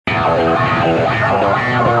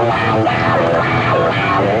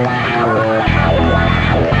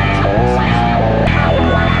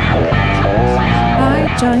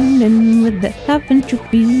I joined in with the haven't you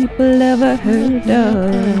people ever heard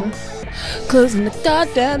of? Closing the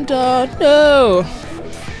goddamn door. No.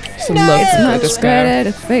 It's much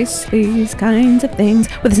better to face these kinds of things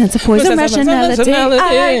with a sense of poison rationality.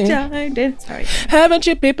 I joined in. Sorry. Haven't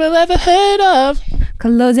you people ever heard of?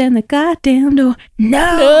 Closing the goddamn door.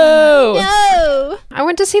 No. I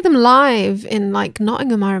went to see them live in like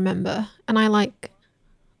Nottingham, I remember, and I like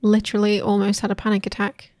literally almost had a panic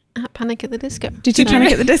attack at Panic at the Disco. Did you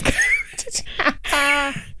panic at the disco?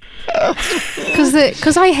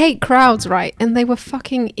 Because I hate crowds, right? And they were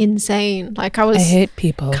fucking insane. Like I hate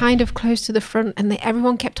people. Kind of close to the front, and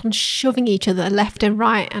everyone kept on shoving each other left and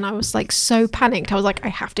right, and I was like so panicked. I was like, I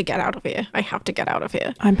have to get out of here. I have to get out of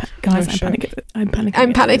here. I'm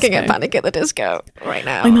panicking at Panic at the Disco right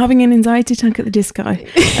now. I'm having an anxiety attack at the disco. I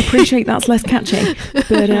appreciate that's less catchy,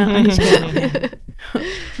 but I need to get out of here.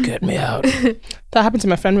 Get me out. That happened to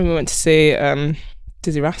my friend when we went to see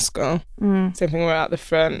Dizzy Rascal. Same thing, we were at the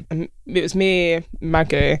front, and it was me,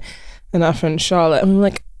 Maggie, and our friend Charlotte, and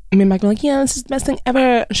me and Maggie were like, yeah, this is the best thing ever.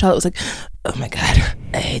 And Charlotte was like, oh my god,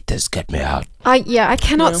 I hate this, get me out. I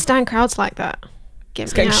cannot stand crowds like that.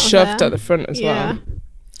 It's getting shoved at the front as well.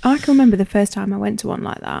 I can remember the first time I went to one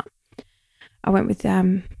like that. I went with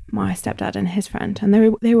my stepdad and his friend, and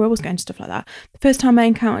they were always going to stuff like that. The first time I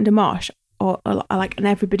encountered a mosh, or like and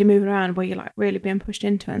everybody moving around where you're like really being pushed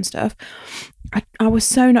into and stuff, I was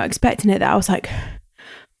so not expecting it that I was like,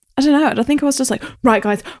 I don't know, I think I was just like, right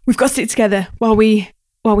guys, we've got to stick together while we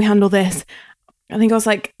handle this. I think I was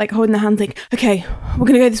like holding their hands like, okay, we're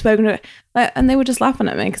gonna go this way, and they were just laughing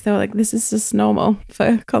at me because they were like, this is just normal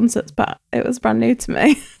for concerts, but it was brand new to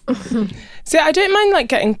me. See, I don't mind like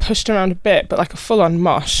getting pushed around a bit, but like a full-on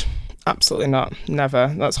mosh, absolutely not,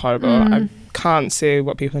 never. That's horrible. I can't see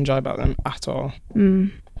what people enjoy about them at all.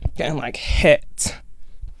 Getting like hit,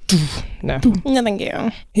 no thank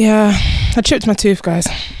you. Yeah, I chipped my tooth, guys.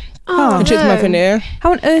 I chipped my veneer.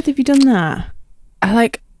 How on earth have you done that?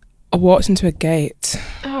 I walked into a gate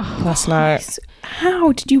last night.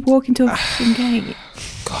 How did you walk into a fucking gate?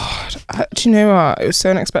 God, do you know what? It was so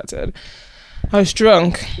unexpected. I was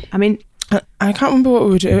drunk. I mean, I can't remember what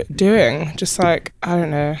we were doing. Just like, I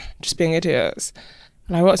don't know, just being idiots.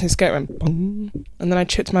 And I walked into this gate, went boom, and then I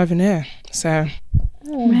chipped my veneer. So,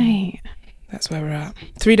 mate, that's where we're at.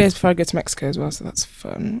 3 days before I go to Mexico as well, so that's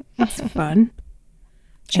fun. That's fun.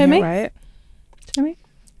 Show me. Right? Show me.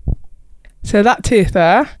 So that tooth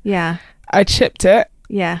there, yeah, I chipped it.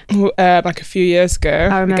 Yeah. Like a few years ago.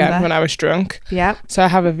 I remember. Again, when I was drunk. Yeah. So I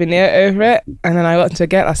have a veneer over it, and then I walked into a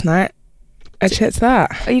gate last night. I chipped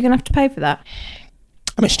that. Are you going to have to pay for that?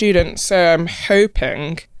 I'm a student, so I'm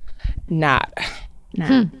hoping not.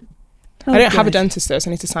 No. I don't have a dentist though, so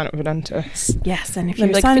I need to sign up with a dentist. Yes, and if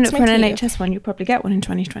you're signing up for an NHS one, you'll probably get one in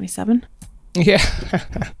 2027. Yeah.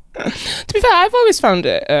 To be fair, I've always found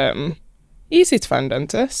it easy to find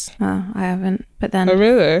dentists. Oh, I haven't. But then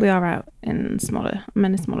really? We are out in I'm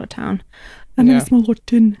in a smaller town. I'm in a smaller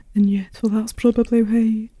town, and yeah, so that's probably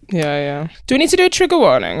why. Yeah. Do we need to do a trigger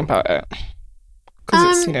warning about it?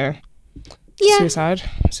 Because it's, suicide.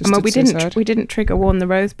 Well, we didn't trigger warn the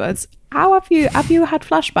rosebuds. How have you had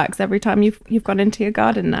flashbacks every time you've gone into your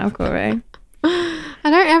garden now, Corey? I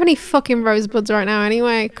don't have any fucking rosebuds right now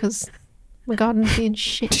anyway, because my garden's being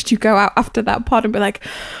shit. Did you go out after that pod and be like,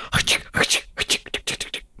 I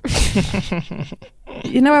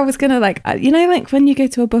was gonna like when you go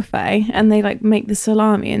to a buffet and they like make the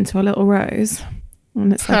salami into a little rose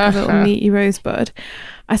and it's like a little meaty rosebud.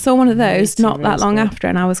 I saw one of those not that long after,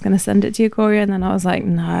 and I was going to send it to you, Corey, and then I was like,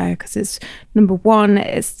 no, because it's number one,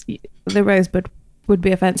 it's the rosebud would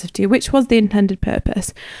be offensive to you, which was the intended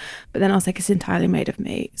purpose. But then I was like, it's entirely made of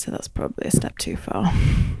meat, so that's probably a step too far.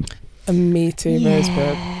 A meaty rosebud.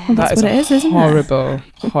 Well, that's what it is, isn't it?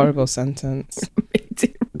 Horrible sentence.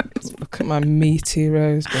 Meaty rosebud. Look at my meaty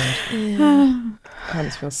rosebud. I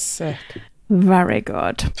just feel sick. Very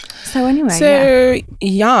good. So anyway,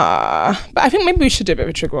 but I think maybe we should do a bit of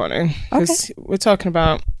a trigger warning, because we're talking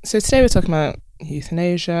about. So today we're talking about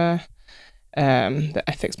euthanasia, the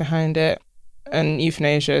ethics behind it, and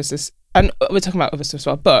euthanasia is this, and we're talking about other stuff as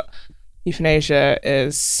well. But euthanasia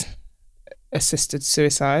is assisted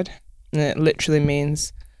suicide, and it literally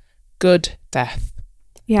means good death.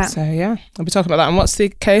 Yeah. So I'll be talking about that. And what's the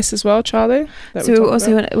case as well, Charlie? So we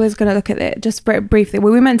also was going to look at it just very briefly.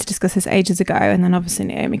 Well, we meant to discuss this ages ago, and then obviously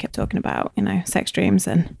Naomi kept talking about, sex dreams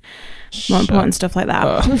and more important stuff like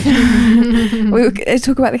that. We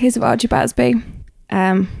talk about the case of Archie Battersbee,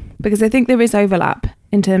 because I think there is overlap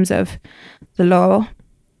in terms of the law,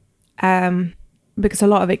 because a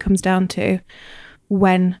lot of it comes down to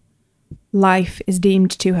when life is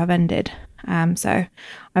deemed to have ended. So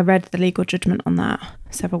I read the legal judgment on that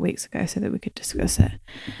several weeks ago so that we could discuss it.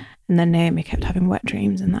 And then Naomi kept having wet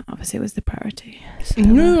dreams, and that obviously was the priority. So,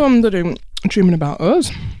 No, I'm dreaming about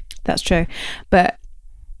us. That's true. But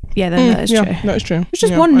yeah, then that is true. That is true. It's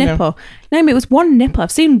just one nipple. Naomi, it was one nipple.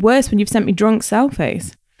 I've seen worse when you've sent me drunk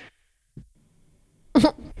selfies.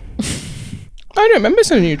 I don't remember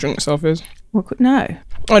sending you drunk selfies. Well, no.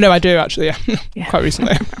 Oh, no, I do actually, yeah. Quite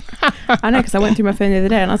recently. I know, because I went through my phone the other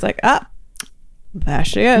day and I was like, there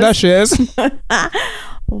she is. There she is.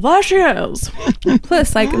 There she is.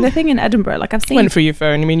 Plus, like, the thing in Edinburgh, like, I've seen... Went through your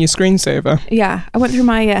phone, you mean your screensaver? Yeah, I went through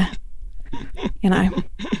my,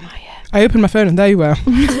 I opened my phone and there you were.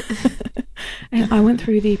 I went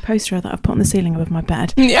through the poster that I've put on the ceiling above my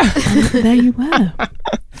bed. Yeah. And there you were.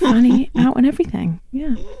 Fanny out and everything.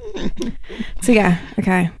 Yeah. So, yeah,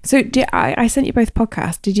 okay. So, I sent you both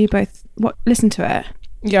podcasts. Did you both listen to it?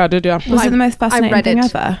 Yeah, I did, yeah. Was it the most fascinating thing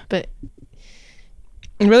ever? But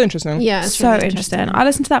really interesting. Yeah, it's so really interesting. I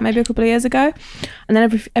listened to that maybe a couple of years ago, and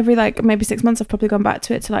then every like maybe 6 months I've probably gone back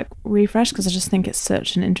to it to like refresh, because I just think it's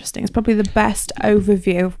such an interesting. It's probably the best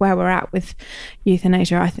overview of where we're at with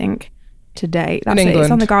euthanasia, I think, to date. That's it.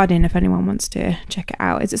 It's on The Guardian if anyone wants to check it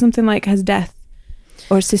out. Is it something like has death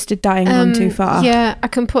or assisted dying gone too far? Yeah, I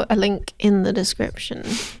can put a link in the description.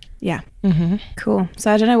 Yeah. Mm-hmm. Cool.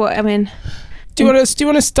 So I don't know what I mean. Do you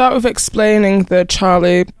want to start with explaining the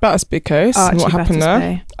Charlie Battersbee case and what happened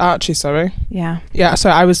there? Archie, sorry. Yeah. Yeah, so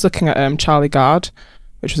I was looking at Charlie Gard,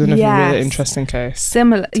 which was another really interesting case.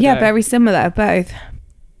 Similar. Today. Yeah, very similar, both.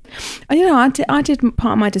 And, you know, I did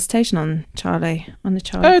part of my dissertation on the Charlie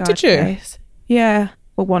Gard did you? case. Yeah.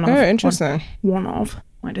 Well, one of. Oh, interesting. One of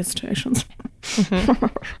my dissertations. She's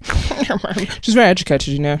very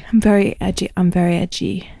educated, you know. I'm very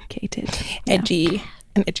educated. Edgy.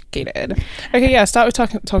 And educated. Okay, yeah. Start with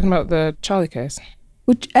talking about the Charlie case.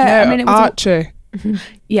 Which, it was Archie.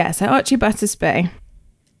 Yeah, so Archie Battersbee.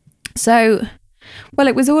 So, well,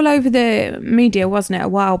 it was all over the media, wasn't it, a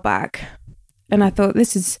while back? And I thought,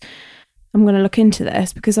 I'm going to look into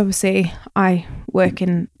this, because obviously I work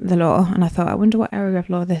in the law, and I thought, I wonder what area of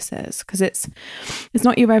law this is, because it's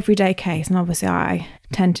not your everyday case, and obviously I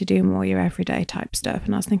tend to do more your everyday type stuff.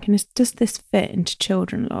 And I was thinking, does this fit into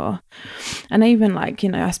children law? And even like, you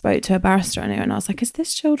know, I spoke to a barrister I knew, and I was like, is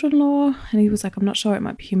this children law? And he was like, I'm not sure, it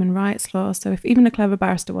might be human rights law. So if even a clever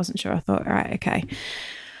barrister wasn't sure, I thought, all right, okay.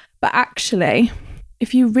 But actually,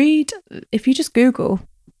 if you just Google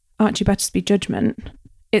Archie Battersbee judgment,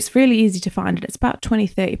 it's really easy to find it. It's about a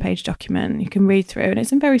 30 page document you can read through, and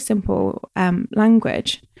it's in very simple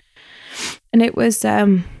language. And it was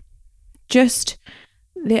just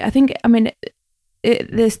the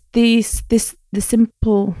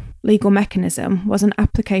simple legal mechanism was an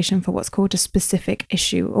application for what's called a specific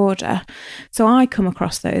issue order. So I come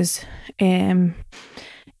across those in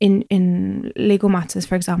legal matters,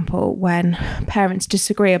 for example, when parents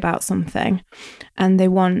disagree about something and they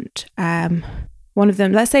want one of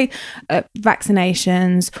them, let's say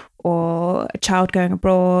vaccinations or a child going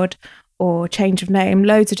abroad or change of name,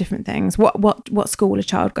 loads of different things, what school a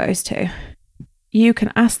child goes to. You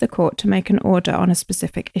can ask the court to make an order on a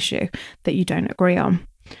specific issue that you don't agree on.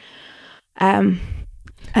 So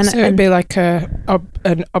it'd be like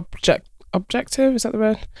an objective, is that the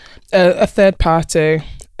word? A third party,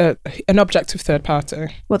 an objective third party.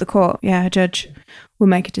 Well, the court, a judge will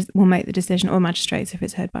make the decision, or magistrates if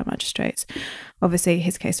it's heard by magistrates. Obviously,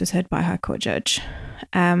 his case was heard by a High Court judge.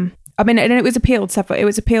 And it was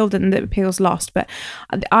appealed and the appeals lost. But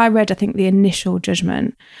I read, I think, the initial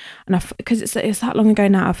judgment, and because it's that long ago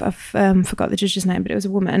now, I've forgot the judge's name, but it was a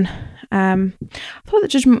woman. I thought the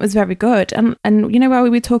judgment was very good, and you know where we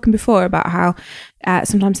were talking before about how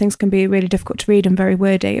sometimes things can be really difficult to read and very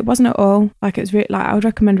wordy. It wasn't at all. Like, it was really, like, I would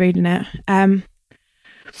recommend reading it.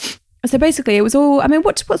 So basically, it was all. I mean,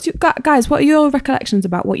 what's your, guys? What are your recollections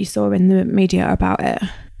about what you saw in the media about it?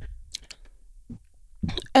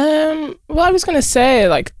 Well, I was going to say,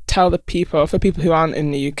 like, tell people who aren't in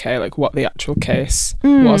the UK, like, what the actual case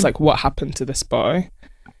was, like, what happened to this boy.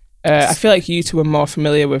 I feel like you two were more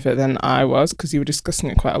familiar with it than I was, because you were discussing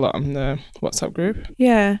it quite a lot on the WhatsApp group.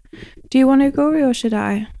 Yeah. Do you want to go, or should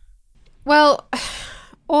I? Well,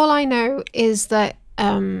 all I know is that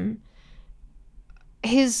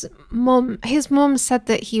his mum said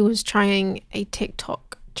that he was trying a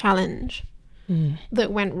TikTok challenge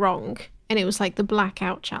that went wrong. And it was like the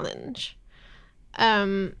blackout challenge.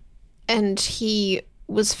 And he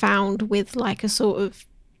was found with like a sort of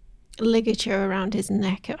ligature around his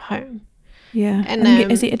neck at home. Yeah. And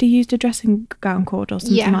had he used a dressing gown cord or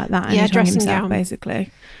something like that? And yeah, he hung dressing himself, gown.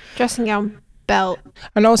 basically. Dressing gown, belt.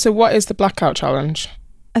 And also, what is the blackout challenge?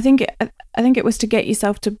 I think it was to get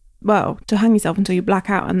yourself to hang yourself until you black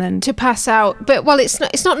out and then to pass out. But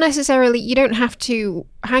it's not necessarily, you don't have to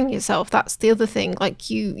hang yourself. That's the other thing. Like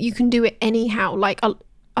you can do it anyhow. Like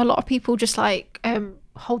a lot of people just like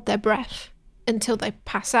hold their breath until they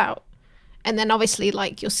pass out, and then obviously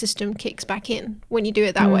like your system kicks back in when you do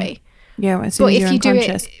it that way. Yeah, well, but if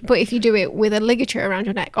you do it with a ligature around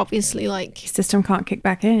your neck, obviously like your system can't kick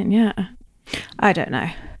back in. Yeah, I don't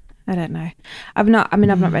know. I've not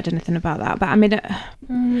read anything about that, but I mean,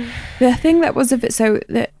 the thing that was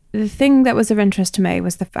of interest to me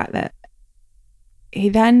was the fact that he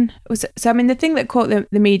then was. So I mean, the thing that caught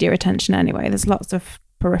the media attention anyway. There's lots of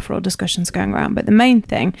peripheral discussions going around, but the main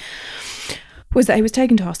thing was that he was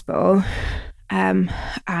taken to hospital, and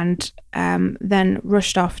then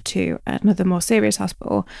rushed off to another more serious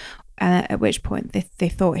hospital, at which point they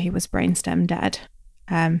thought he was brainstem dead.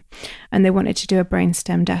 And they wanted to do a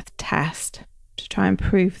brainstem death test to try and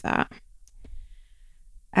prove that.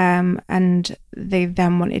 And they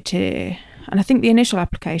then wanted to, and I think the initial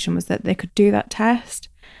application was that they could do that test,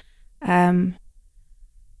 and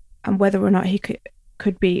whether or not he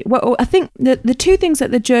could be. Well, I think the two things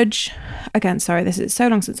that the judge, again, sorry, this is so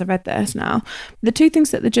long since I've read this now. The two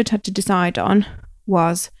things that the judge had to decide on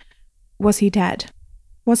was he dead?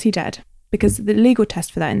 Was he dead? Because the legal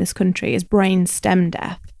test for that in this country is brain stem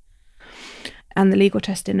death. And the legal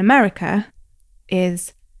test in America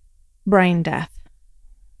is brain death.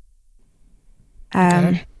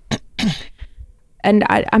 Okay. And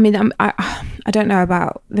I don't know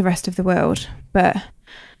about the rest of the world, but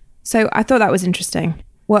so I thought that was interesting.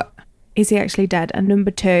 What, is he actually dead? And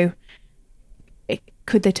number two,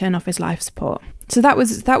 could they turn off his life support? So that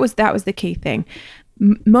was the key thing.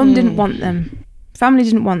 Mum didn't want them. Family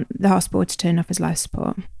didn't want the hospital to turn off his life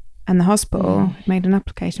support, and the hospital made an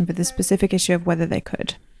application for the specific issue of whether they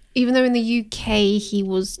could. Even though in the UK he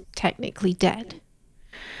was technically dead.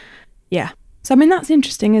 Yeah. So I mean, that's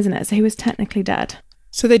interesting, isn't it? So he was technically dead.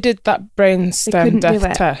 So they did that brainstem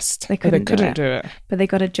death test. They couldn't do it. But they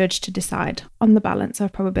got a judge to decide on the balance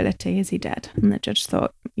of probability, is he dead? And the judge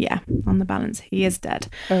thought, yeah, on the balance, he is dead.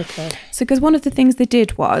 Okay. So because one of the things they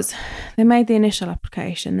did was they made the initial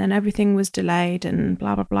application, then everything was delayed and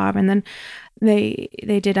blah, blah, blah. And then they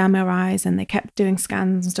did MRIs and they kept doing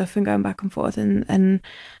scans and stuff and going back and forth. And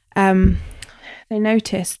they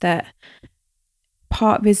noticed that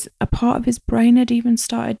a part of his brain had even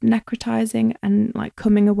started necrotizing and like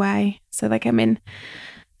coming away. So like, I mean,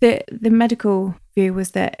 the medical view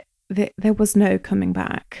was that there was no coming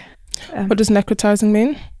back. What does necrotizing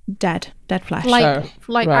mean? Dead flesh.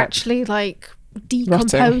 Right. Actually like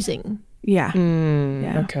decomposing. Rotting. Yeah.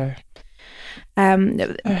 Yeah. Okay.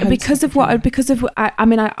 Because of I'm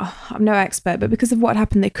no expert, but because of what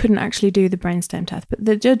happened, they couldn't actually do the brainstem test. But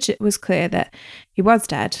the judge was clear that he was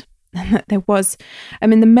dead. And that there was, the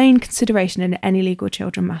main consideration in any legal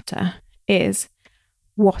children matter is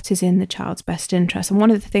what is in the child's best interest. And one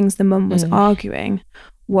of the things the mum was arguing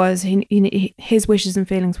was his wishes and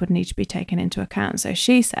feelings would need to be taken into account. So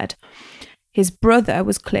she said his brother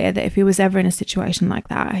was clear that if he was ever in a situation like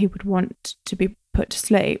that, he would want to be put to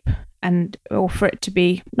sleep, or for it to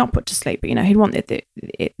be not put to sleep, but he'd want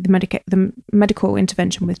the medical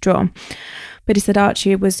intervention withdrawn. But he said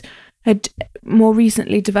Archie had more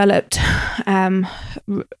recently developed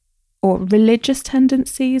or religious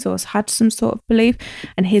tendencies, or had some sort of belief,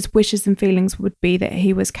 and his wishes and feelings would be that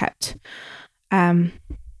he was kept on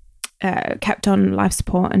life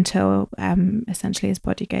support until essentially his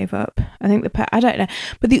body gave up. I think I don't know.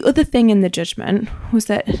 But the other thing in the judgment was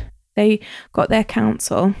that they got their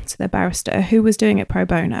counsel, so their barrister, who was doing it pro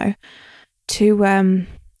bono, to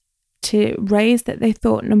raise that they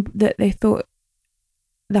thought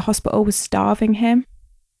the hospital was starving him.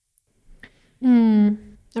 I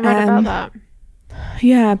read about that.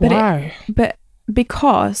 Yeah, but why? But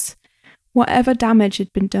because whatever damage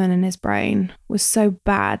had been done in his brain was so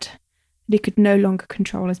bad that he could no longer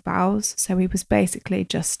control his bowels. So he was basically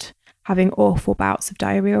just having awful bouts of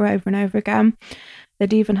diarrhea over and over again.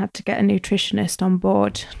 They'd even had to get a nutritionist on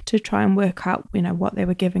board to try and work out, what they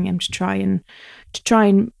were giving him to try and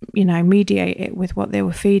mediate it with what they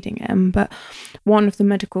were feeding him. But one of the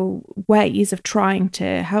medical ways of trying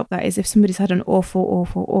to help that is if somebody's had an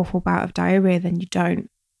awful bout of diarrhea, then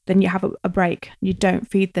you have a break. You don't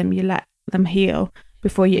feed them, you let them heal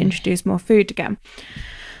before you introduce more food again.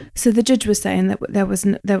 So the judge was saying that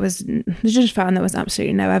the judge found there was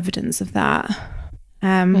absolutely no evidence of that.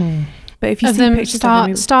 But if you see pictures of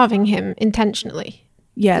him, starving him intentionally.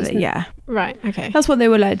 Yeah. Right. Okay. That's what they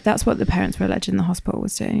were alleged. That's what the parents were alleging the hospital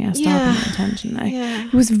was doing. Yeah, starving it intentionally. Yeah.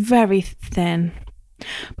 It was very thin.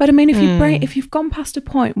 But I mean, if you've gone past a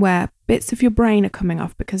point where bits of your brain are coming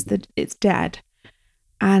off because it's dead,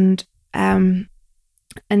 and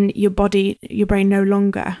your brain no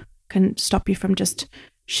longer can stop you from just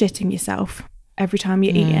shitting yourself every time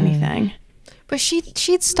you eat anything. But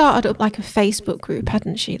she'd started up like a Facebook group,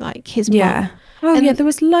 hadn't she? Like his yeah. mum. Oh And- yeah, there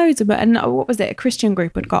was loads of it. And what was it? A Christian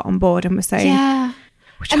group had got on board and was saying, Yeah.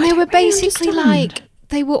 And they were basically like,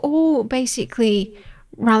 they were all basically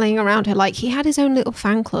rallying around her. Like he had his own little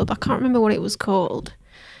fan club. I can't remember what it was called.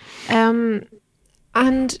 And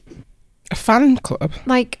A fan club?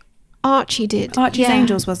 like Archie did. Archie's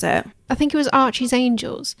Angels, was it? I think it was Archie's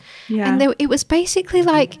Angels. Yeah. And it was basically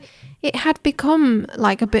like, it had become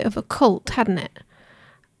like a bit of a cult, hadn't it?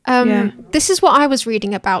 This is what I was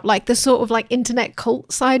reading about, like the sort of like internet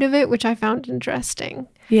cult side of it, which I found interesting.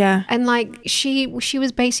 Yeah. And like she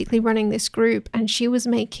was basically running this group, and she was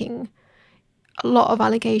making a lot of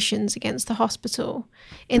allegations against the hospital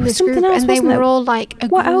in this group, and they were all like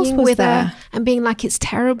agreeing with her and being like, it's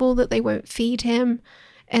terrible that they won't feed him.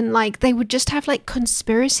 And like they would just have like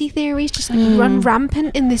conspiracy theories just like run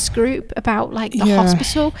rampant in this group about like the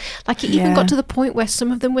hospital. Like it even got to the point where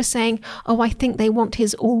some of them were saying, oh, I think they want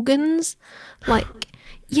his organs. Like,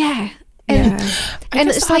 And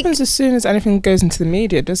it's like, happens as soon as anything goes into the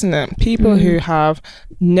media, doesn't it? People who have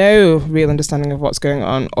no real understanding of what's going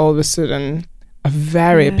on all of a sudden are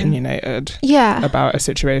very opinionated about a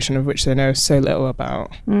situation of which they know so little about.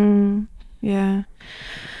 Yeah.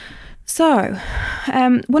 So,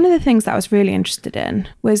 one of the things that I was really interested in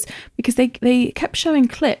was because they kept showing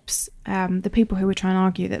clips, the people who were trying to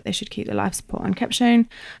argue that they should keep the life support, and kept showing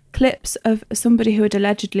clips of somebody who had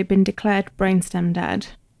allegedly been declared brainstem dead,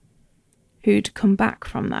 who'd come back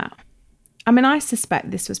from that. I mean, I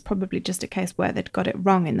suspect this was probably just a case where they'd got it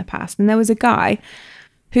wrong in the past. And there was a guy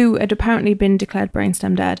who had apparently been declared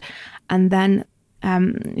brainstem dead, and then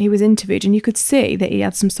he was interviewed, and you could see that he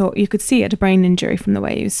had you could see he had a brain injury from the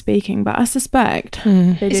way he was speaking. But I suspect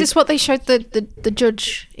is this what they showed the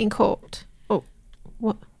judge in court? Oh,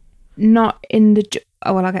 what? Not in the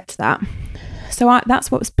oh well, I'll get to that. So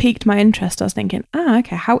that's what piqued my interest. I was thinking,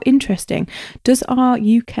 okay, how interesting. Does our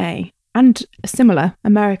UK and a similar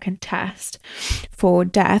American test for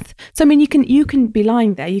death? So I mean, you can be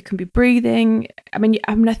lying there, you can be breathing. I mean,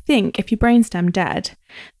 I think if you're brainstem dead,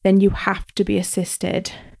 then you have to be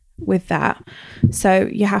assisted with that. So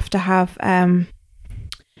you have to have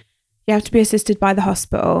be assisted by the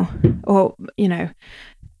hospital, or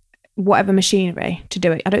whatever machinery to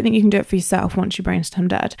do it. I don't think you can do it for yourself once you're brainstem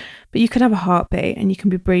dead, but you could have a heartbeat and you can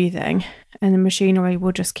be breathing, and the machinery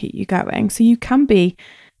will just keep you going. So you can be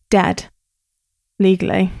dead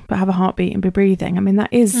legally but have a heartbeat and be breathing. I mean,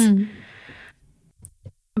 that is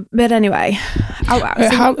but anyway, so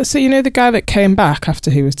the guy that came back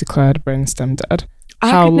after he was declared brainstem dead,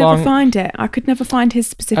 never find it. I could never find his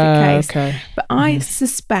specific case. Okay. But I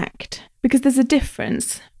suspect, because there's a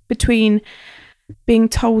difference between being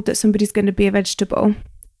told that somebody's going to be a vegetable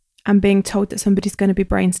and being told that somebody's going to be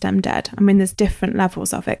brainstem dead. I mean, there's different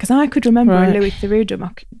levels of it. Because I could remember a Louis Theroux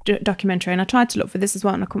documentary, and I tried to look for this as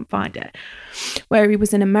well, and I couldn't find it, where he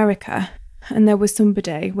was in America, and there was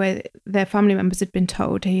somebody where their family members had been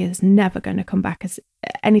told he is never going to come back as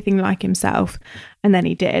anything like himself, and then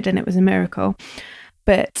he did, and it was a miracle.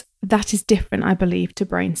 But that is different, I believe, to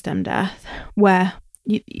brainstem death, where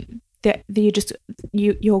you're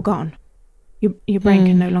gone. Your brain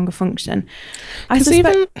can no longer function. I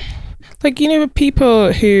suspect, even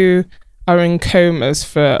people who are in comas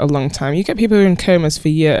for a long time, you get people who are in comas for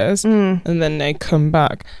years and then they come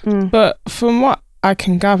back. But from what I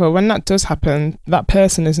can gather, when that does happen, that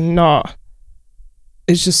person is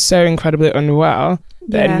just so incredibly unwell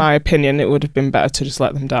that in my opinion it would have been better to just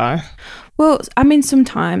let them die. Well, I mean,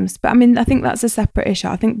 sometimes, but I mean, I think that's a separate issue.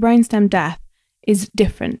 I think brainstem death is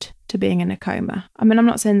different to being in a coma. I mean, I'm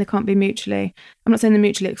not saying they're mutually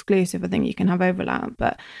exclusive. I think you can have overlap,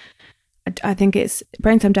 but I think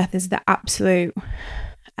brainstem death is the absolute,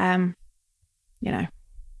 the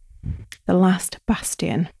last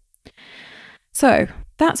bastion. So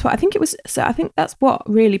that's what I think it was. So I think that's what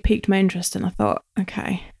really piqued my interest, and I thought,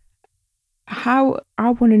 okay, I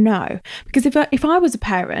want to know, because if I was a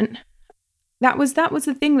parent, that was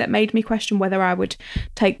the thing that made me question whether I would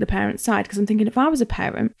take the parent's side, because I'm thinking, if I was a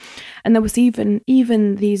parent and there was even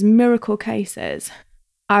these miracle cases,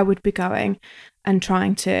 I would be going and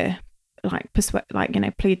trying to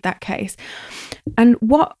plead that case. And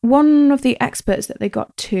what one of the experts that they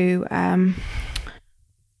got to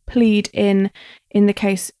plead in the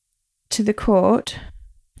case to the court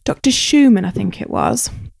Dr. Schumann, I think it was.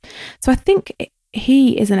 So I think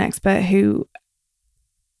he is an expert who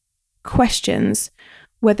questions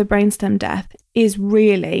whether brainstem death is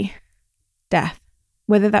really death,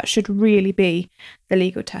 whether that should really be the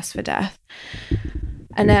legal test for death.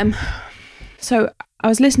 And so I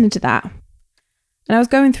was listening to that, and I was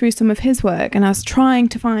going through some of his work, and I was trying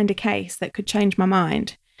to find a case that could change my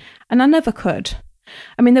mind, and I never could.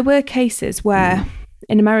 I mean, there were cases where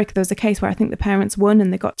in America there was a case where I think the parents won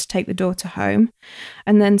and they got to take the daughter home,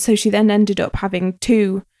 and then so she then ended up having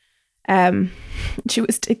two. She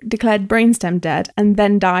was declared brainstem dead and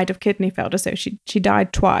then died of kidney failure, so she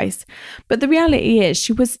died twice. But the reality is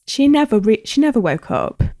she never woke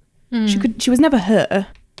up. She was never hurt.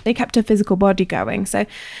 They kept her physical body going. So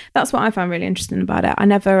that's what I found really interesting about it. I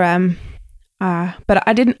never but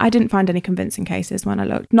I didn't find any convincing cases when I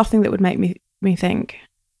looked. Nothing that would make me think,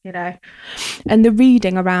 you know. And the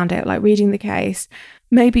reading around it, like reading the case,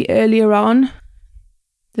 maybe earlier on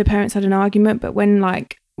the parents had an argument, but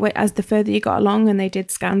as the further you got along and they did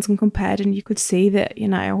scans and compared, and you could see that, you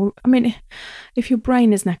know, I mean, if your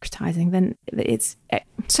brain is necrotizing, then it's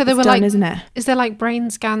so they were done, like, isn't it? Is there like brain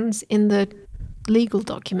scans in the legal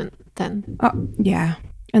document then? Oh, yeah,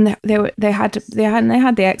 and they had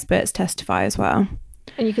the experts testify as well,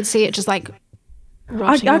 and you could see it just like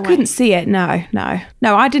I couldn't see it. No,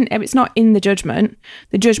 I didn't. It's not in the judgment.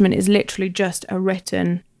 The judgment is literally just a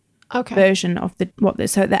written version of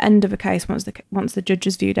so at the end of a case, once the judge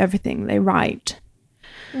has viewed everything, they write.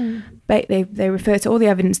 They refer to all the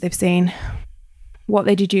evidence they've seen, what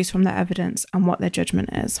they deduce from that evidence, and what their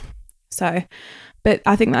judgment is. So, but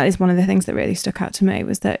I think that is one of the things that really stuck out to me,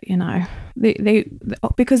 was that, you know, they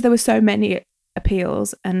because there were so many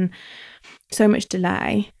appeals and so much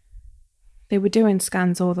delay, they were doing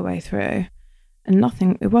scans all the way through,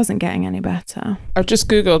 and it wasn't getting any better. I've just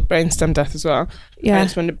Googled brainstem death as well. Yeah. And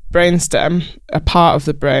it's when the brainstem, a part of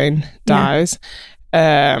the brain, dies,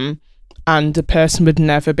 and the person would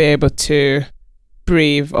never be able to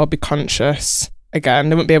breathe or be conscious again.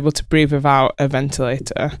 They wouldn't be able to breathe without a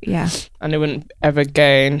ventilator. Yeah. And they wouldn't ever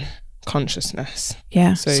gain consciousness.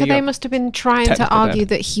 Yeah. So they must have been trying to argue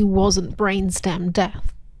that he wasn't brainstem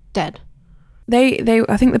dead.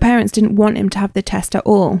 I think the parents didn't want him to have the test at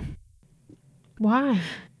all. Why?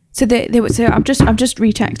 So I've just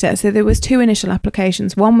rechecked it. So there was two initial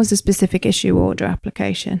applications. One was a specific issue order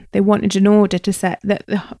application. They wanted an order to say that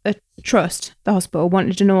the trust, the hospital,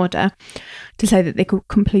 wanted an order to say that they could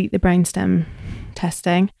complete the brainstem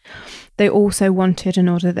testing. They also wanted an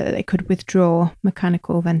order that they could withdraw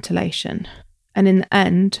mechanical ventilation. And in the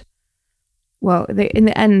end,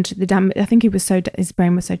 the damage, I think his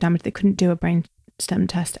brain was so damaged they couldn't do a brainstem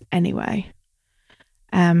test anyway.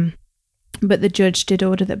 But the judge did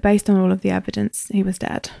order that based on all of the evidence, he was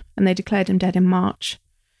dead. And they declared him dead in March,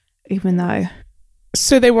 even though...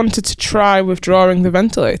 So they wanted to try withdrawing the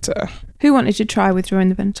ventilator? Who wanted to try withdrawing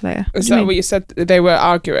the ventilator? Is that what you said? They were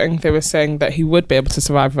arguing? They were saying that he would be able to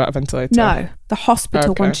survive without a ventilator? No, the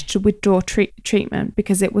hospital wanted to withdraw treatment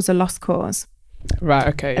because it was a lost cause. Right,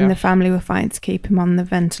 okay, And the family were fighting to keep him on the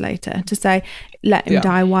ventilator, to say, let him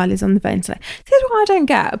die while he's on the ventilator. This is what I don't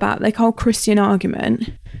get about the whole Christian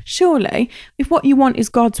argument. Surely, if what you want is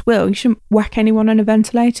God's will, you shouldn't whack anyone on a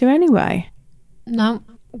ventilator anyway. No,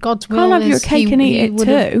 God's will Can't have your cake and eat it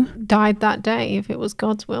too. Died that day if it was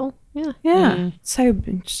God's will. Yeah. So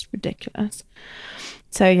just ridiculous.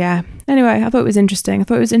 So yeah. Anyway, I thought it was interesting. I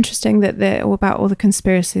thought it was interesting that all about all the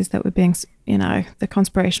conspiracies that were being, you know, the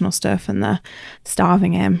conspirational stuff and the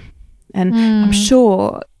starving him. And I'm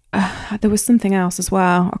sure there was something else as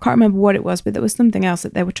well. I can't remember what it was, but there was something else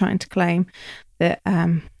that they were trying to claim that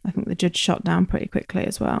I think the judge shot down pretty quickly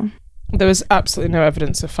as well. There was absolutely no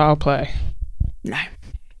evidence of foul play. No.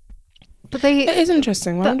 But it is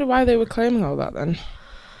interesting. I wonder why they were claiming all that then.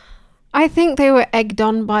 I think they were egged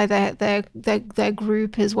on by their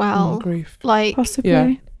group as well. Grief. Like, possibly.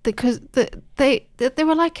 Yeah. Because they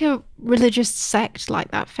were like a religious sect,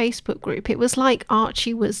 like that Facebook group. It was like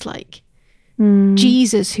Archie was like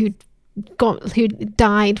Jesus who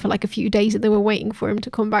died for like a few days and they were waiting for him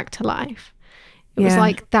to come back to life. It was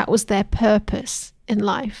like that was their purpose in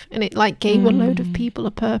life, and it like gave a load of people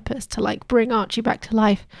a purpose to like bring Archie back to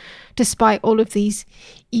life, despite all of these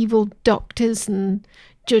evil doctors and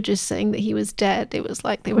judges saying that he was dead. It was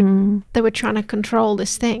like they were trying to control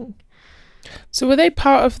this thing. So were they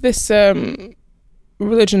part of this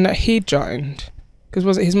religion that he joined?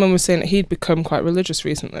 Because his mum was saying that he'd become quite religious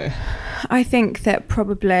recently. I think that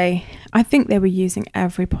probably, I think they were using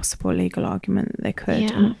every possible legal argument that they could.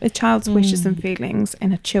 Yeah. And a child's wishes and feelings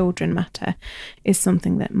in a children matter is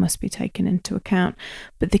something that must be taken into account.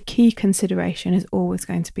 But the key consideration is always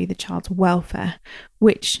going to be the child's welfare,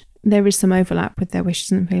 which there is some overlap with their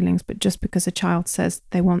wishes and feelings, but just because a child says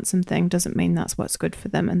they want something doesn't mean that's what's good for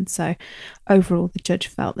them. And so overall, the judge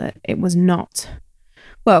felt that it was not...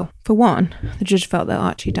 Well, for one, the judge felt that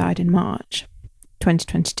Archie died in March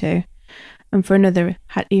 2022. And for another,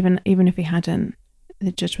 even if he hadn't,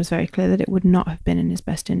 the judge was very clear that it would not have been in his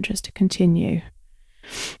best interest to continue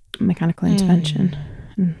mechanical intervention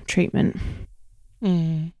and treatment.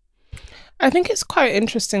 I think it's quite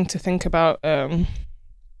interesting to think about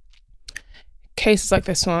cases like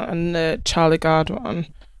this one and the Charlie Gard one.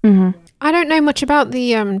 Mm-hmm. I don't know much about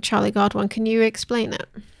the Charlie Gard one. Can you explain it?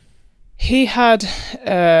 He had...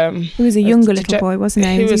 he was a younger little boy, wasn't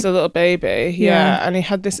he? He was a little baby, yeah. And he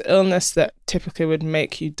had this illness that typically would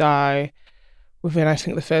make you die within, I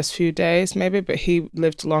think, the first few days, maybe, but he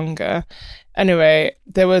lived longer. Anyway,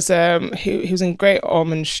 there was... he was in Great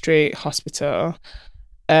Ormond Street Hospital,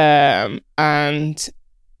 and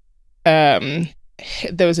there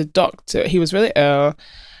was a doctor... He was really ill,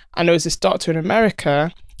 and there was this doctor in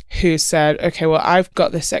America who said, okay, well, I've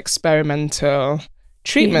got this experimental...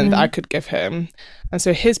 treatment that I could give him. And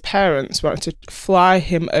so his parents wanted to fly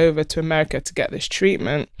him over to America to get this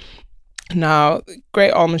treatment. Now,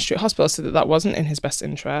 Great Ormond Street Hospital said that wasn't in his best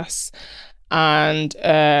interests. And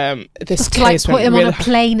this to case put him really on a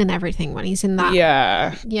plane and everything when he's in that.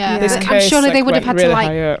 Yeah. This I'm case, sure they would have had really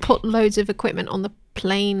to put loads of equipment on the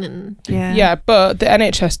plane and yeah, but the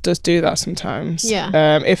NHS does do that sometimes.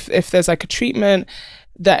 If there's like a treatment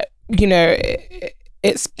that, you know,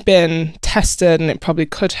 it's been tested and it probably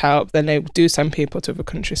could help, then they do send people to other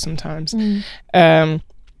countries sometimes.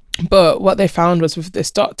 But what they found was with this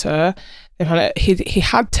doctor, they found out he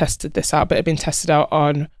had tested this out, but it had been tested out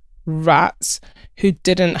on rats who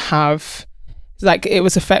didn't have, like, it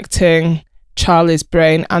was affecting Charlie's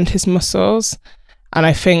brain and his muscles. And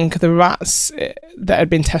I think the rats that had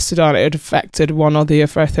been tested on, it had affected one or the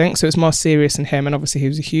other, I think. So it was more serious in him, and obviously he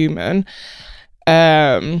was a human.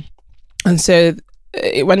 And so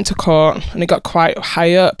it went to court and it got quite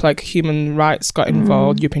high up, like human rights got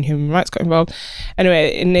involved, European human rights got involved.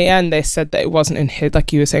 Anyway, in the end, they said that it wasn't in his,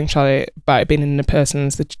 like you were saying, Charlie, by it being in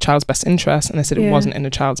the child's best interest, and they said it wasn't in the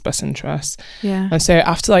child's best interest. And so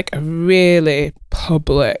after like a really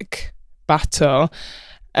public battle,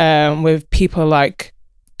 with people like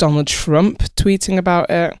Donald Trump tweeting about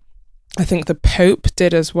it, I think the Pope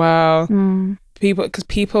did as well. Because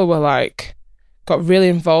people were like, got really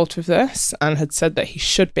involved with this and had said that he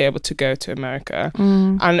should be able to go to America.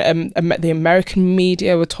 And the American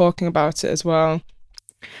media were talking about it as well.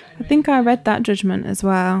 I think I read that judgment as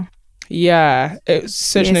well. Yeah, it was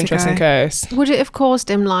such an interesting case. Would it have caused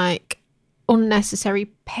him like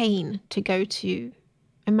unnecessary pain to go to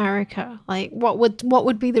America? Like what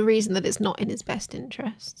would be the reason that it's not in his best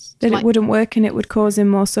interests? That it wouldn't work and it would cause him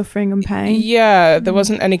more suffering and pain? Yeah, there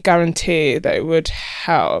wasn't any guarantee that it would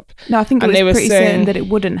help. No, I think it was pretty certain that it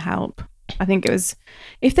wouldn't help. I think it was,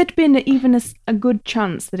 if there'd been even a good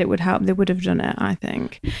chance that it would help, they would have done it, I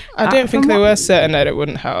think. I don't think they were certain that it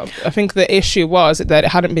wouldn't help. I think the issue was that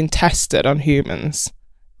it hadn't been tested on humans.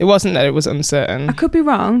 It wasn't that it was uncertain. I could be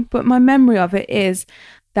wrong, but my memory of it is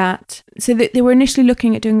that they were initially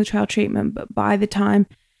looking at doing the trial treatment, but by the time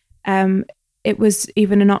it was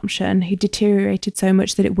even an option, he deteriorated so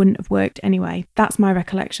much that it wouldn't have worked anyway. That's my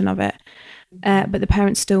recollection of it. But the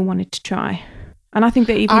parents still wanted to try. And I think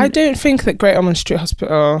that even... I don't think that Great Ormond Street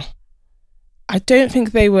Hospital, I don't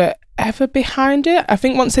think they were ever behind it. I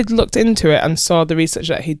think once they'd looked into it and saw the research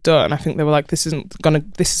that he'd done, I think they were like, this isn't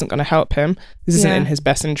gonna help him. This isn't in his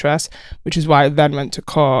best interest, which is why it then went to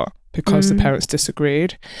court, because the parents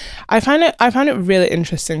disagreed. I find it really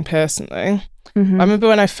interesting personally. I remember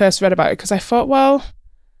when I first read about it, because I thought, well,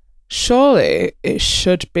 surely it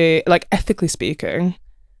should be, like, ethically speaking,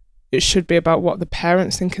 it should be about what the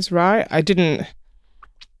parents think is right. I didn't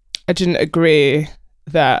agree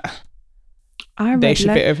that they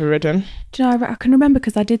should be overridden. Do you know, I can remember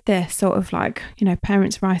because I did this sort of like, you know,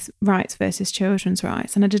 parents' rights versus children's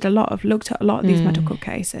rights, and I did looked at a lot of these medical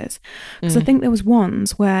cases, because I think there was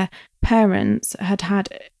ones where parents had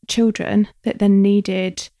children that then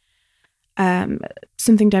needed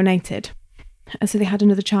something donated, and so they had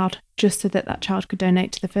another child just so that child could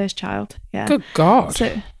donate to the first child. Yeah. Good God.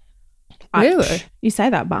 So Really? You say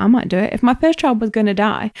that, but I might do it. If my first child was going to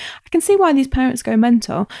die, I can see why these parents go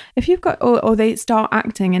mental. If you've got, or they start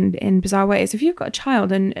acting in bizarre ways. If you've got a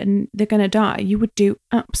child and they're going to die, you would do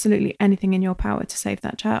absolutely anything in your power to save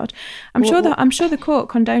that child. I'm sure the court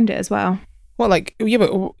condoned it as well. Well, like, yeah,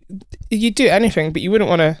 but you'd do anything, but you wouldn't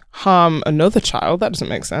want to harm another child. That doesn't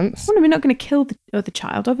make sense. Well, we're not going to kill the other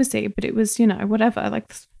child, obviously, but it was, whatever.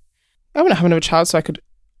 Like, I wouldn't have another child so I could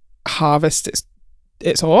harvest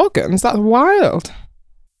its organs. That's wild.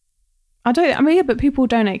 Yeah, but people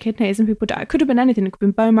donate kidneys and people die. It could have been anything. It could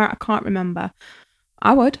have been bone marrow. I can't remember.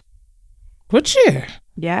 I would. Would you?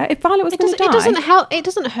 Yeah, if Violet was going to die. It doesn't help. It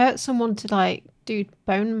doesn't hurt someone to like do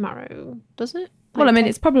bone marrow, does it? Well, I mean,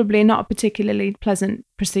 it's probably not a particularly pleasant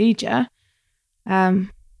procedure.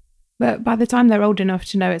 But by the time they're old enough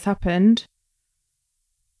to know it's happened.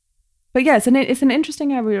 But yeah, it's an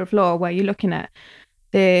interesting area of law where you're looking at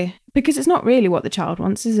because it's not really what the child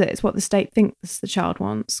wants, is it? It's what the state thinks the child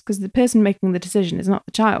wants, because the person making the decision is not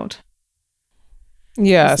the child.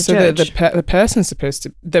 Yeah, so the person's supposed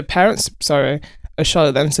to, the parents, sorry, are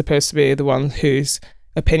surely then supposed to be the one whose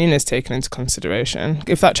opinion is taken into consideration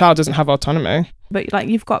if that child doesn't have autonomy. But like,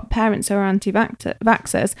 you've got parents who are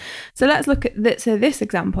anti-vaxxers. So let's look at this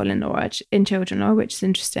example in children law, which is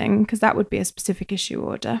interesting because that would be a specific issue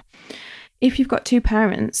order. If you've got two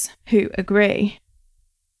parents who agree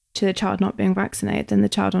to the child not being vaccinated, then the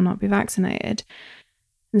child will not be vaccinated.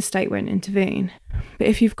 The state won't intervene. But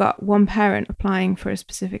if you've got one parent applying for a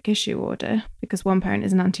specific issue order because one parent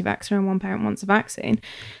is an anti-vaxxer and one parent wants a vaccine,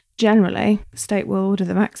 generally the state will order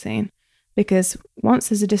the vaccine, because once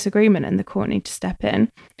there's a disagreement and the court need to step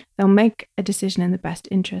in, they'll make a decision in the best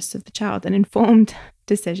interests of the child, an informed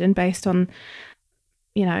decision based on,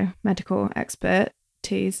 medical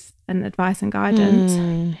expertise and advice and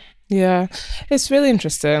guidance. Yeah, it's really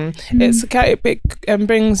interesting. It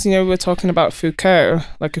brings, we were talking about Foucault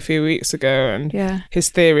like a few weeks ago and his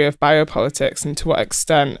theory of biopolitics and to what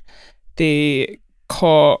extent the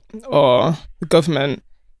court or the government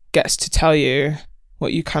gets to tell you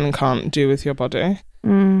what you can and can't do with your body. I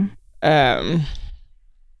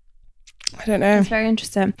don't know. It's very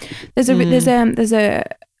interesting. There's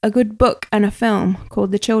a good book and a film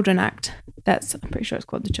called The Children Act. I'm pretty sure it's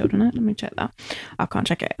called The Children Act. Let me check that. I can't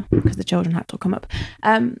check it because the Children Act will come up.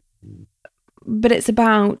 But it's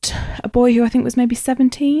about a boy who I think was maybe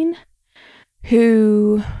 17,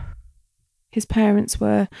 who his parents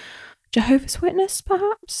were Jehovah's Witness,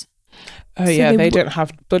 perhaps. Oh, so yeah, they don't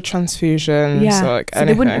have blood transfusions or like anything.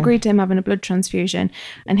 They wouldn't agree to him having a blood transfusion.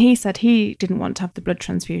 And he said he didn't want to have the blood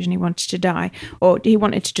transfusion. He wanted to die, or he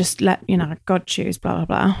wanted to just let, God choose, blah, blah,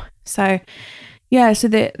 blah. So, yeah, so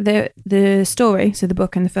the story, so the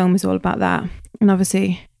book and the film is all about that. And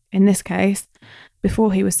obviously, in this case,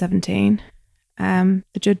 before he was 17, the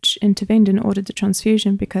judge intervened and ordered the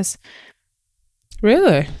transfusion because...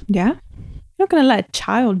 Really? Yeah. You're not going to let a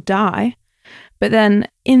child die. But then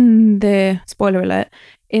in the, spoiler alert,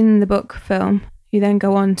 in the book film, you then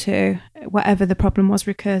go on to whatever the problem was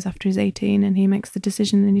recurs after he's 18 and he makes the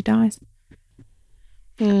decision and he dies.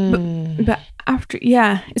 But after,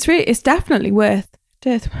 it's definitely worth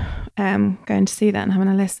going to see that and having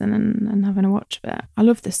a listen and having a watch of it. I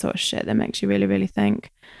love this sort of shit that makes you really, really think.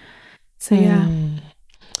 So, yeah.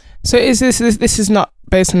 So is this is not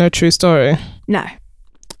based on a true story? No.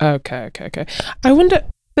 Okay. I wonder...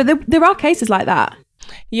 But there are cases like that.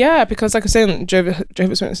 Yeah, because like I was saying,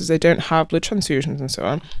 Jehovah's Witnesses, they don't have blood transfusions and so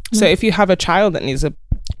on. So if you have a child that needs a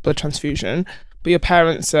blood transfusion, but your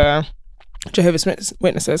parents are Jehovah's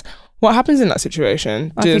Witnesses, what happens in that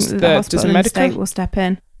situation? Does the medical state will step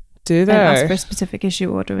in? Do they? And ask for a specific issue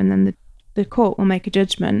order, and then the court will make a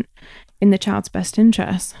judgment in the child's best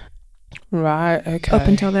interest. Right, okay. Up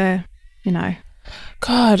until they're,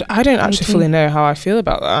 God, I don't actually fully know how I feel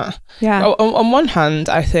about that. Yeah. On one hand,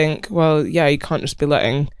 I think, well, yeah, you can't just be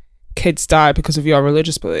letting kids die because of your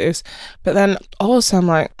religious beliefs. But then also I'm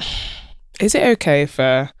like, is it okay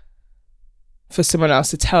for someone else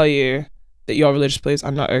to tell you that your religious beliefs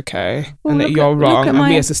are not okay and that you're wrong and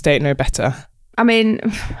we as a state know better? I mean,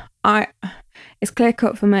 it's clear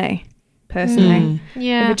cut for me, personally.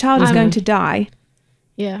 Yeah. If a child is going to die,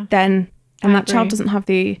 then that child doesn't have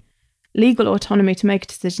the legal autonomy to make a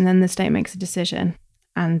decision, then the state makes a decision,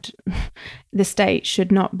 and the state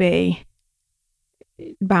should not be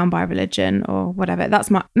bound by religion or whatever. That's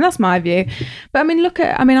my view. But I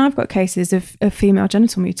mean, I've got cases of female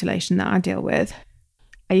genital mutilation that I deal with.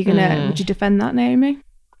 Are you would you defend that, Naomi?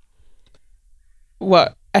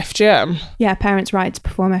 What, FGM? Yeah, parents' right to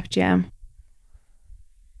perform FGM.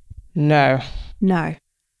 No.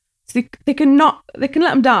 So they can let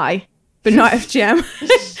them die, but not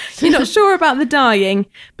FGM. You're not sure about the dying,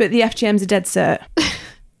 but the FGM's a dead cert.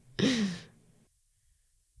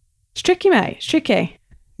 It's tricky, mate. It's tricky.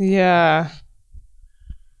 Yeah.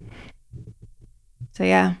 So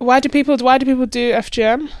yeah. Why do people do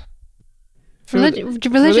FGM?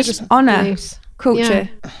 Religious honour, beliefs. culture.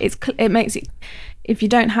 Yeah. It makes it. If you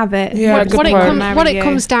don't have it, what it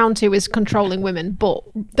comes down to is controlling women, but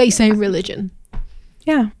they say religion.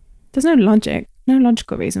 Yeah, there's no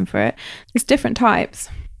logical reason for it. There's different types.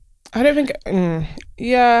 I don't think.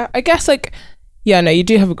 Yeah, I guess no, you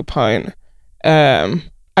do have a good point.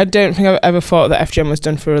 I don't think I've ever thought that FGM was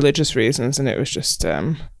done for religious reasons, and it was just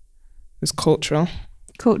it was cultural,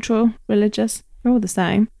 religious. They're all the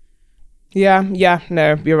same. Yeah,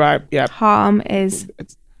 no, you're right. Yeah, harm is.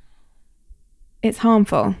 It's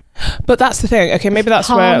harmful. But that's the thing. Okay, maybe that's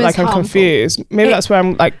where I'm confused. Maybe that's where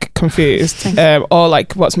I'm confused, or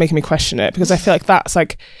what's making me question it, because I feel like that's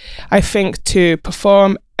I think to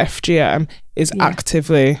perform FGM is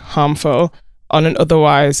actively harmful on an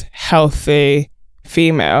otherwise healthy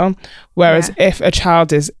female, whereas if a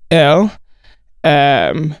child is ill,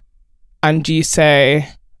 and you say,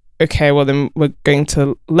 okay, well then we're going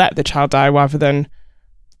to let the child die rather than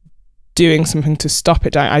doing something to stop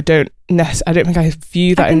it dying. I don't think I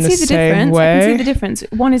view that in the same way. I can see the difference.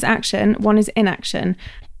 One is action, one is inaction.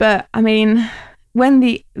 But I mean, when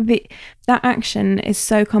that action is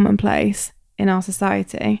so commonplace in our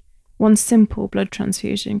society, one simple blood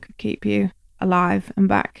transfusion could keep you alive and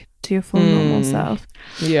back to your full normal self.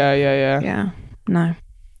 Yeah. No.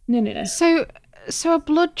 So a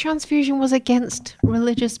blood transfusion was against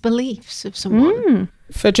religious beliefs of someone?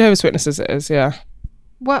 For Jehovah's Witnesses it is, yeah.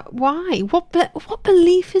 What? Why? What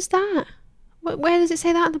belief is that? Where does it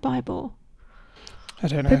say that in the Bible? I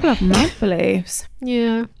don't know. People have mad beliefs.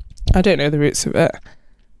 Yeah. I don't know the roots of it,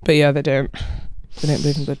 but yeah, they don't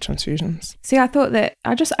believe in blood transfusions. See, I thought that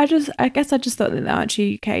I guess I just thought that the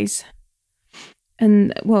Archie case,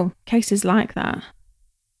 and cases like that,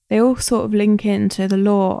 they all sort of link into the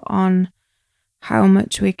law on how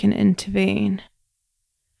much we can intervene.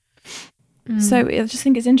 So I just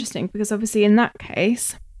think it's interesting because obviously in that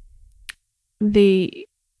case, the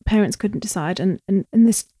parents couldn't decide, and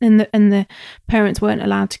the parents weren't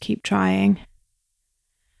allowed to keep trying.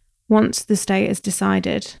 Once the state has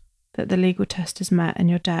decided that the legal test is met and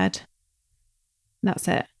you're dead, that's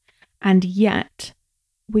it. And yet,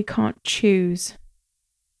 we can't choose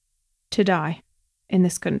to die in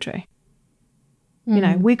this country. You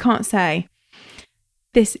know, we can't say,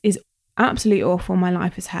 this is absolutely awful, my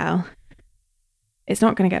life is hell. It's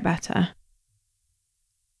not going to get better.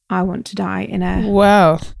 I want to die in a...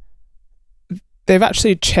 Well, they've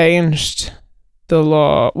actually changed the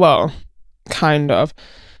law, kind of,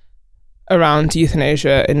 around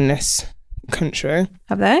euthanasia in this country.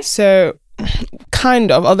 Have they? So, kind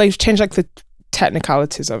of, or they've changed the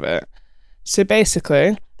technicalities of it. So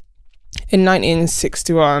basically, in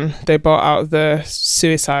 1961, they brought out the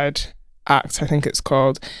Suicide Act, I think it's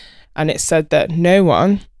called, and it said that no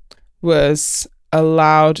one was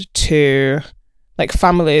allowed to,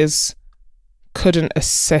 families couldn't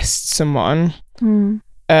assist someone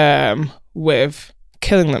with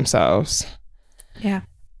killing themselves. Yeah.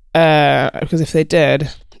 Because if they did,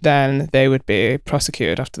 then they would be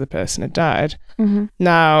prosecuted after the person had died.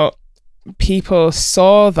 Now, people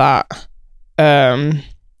saw that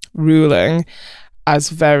ruling as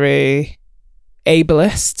very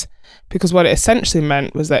ableist, because what it essentially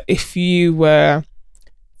meant was that if you were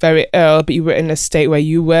very ill, but you were in a state where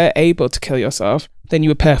you were able to kill yourself, then you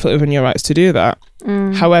were perfectly within your rights to do that.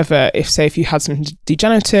 However, if you had something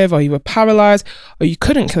degenerative, or you were paralyzed, or you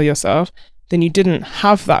couldn't kill yourself, then you didn't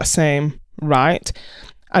have that same right.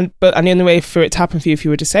 And the only way for it to happen for you if you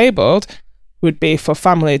were disabled would be for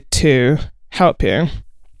family to help you.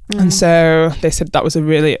 And so they said that was a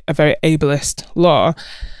very ableist law.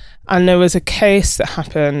 And there was a case that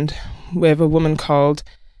happened with a woman called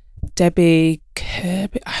Debbie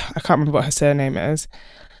Kirby, I can't remember what her surname is,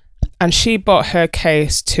 and she brought her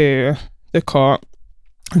case to the court,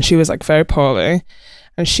 and she was very poorly,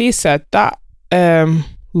 and she said that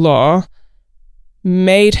law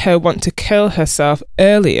made her want to kill herself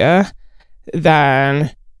earlier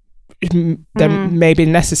than maybe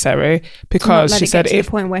necessary, because she said to the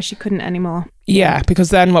point where she couldn't anymore. Yeah,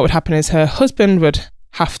 because then what would happen is her husband would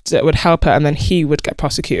help her, and then he would get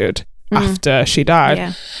prosecuted after she died.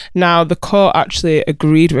 Yeah. Now, the court actually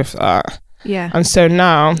agreed with that. Yeah. And so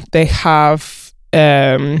now they have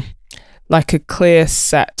a clear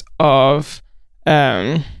set of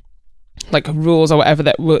rules or whatever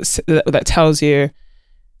that tells you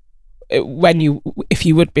if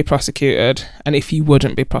you would be prosecuted and if you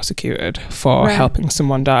wouldn't be prosecuted for helping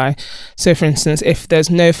someone die. So for instance, if there's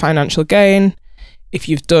no financial gain, if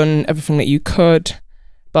you've done everything that you could,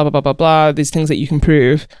 blah, blah, blah, blah, blah, these things that you can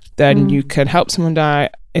prove, then you can help someone die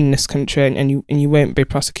in this country and you won't be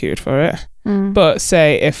prosecuted for it. But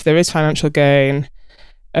say if there is financial gain,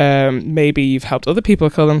 maybe you've helped other people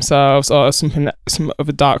kill themselves or some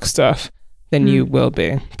other dark stuff, then you will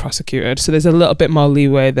be prosecuted. So there's a little bit more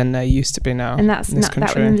leeway than there used to be now. And that's in this that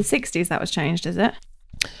was country. in the 60s that was changed, is it?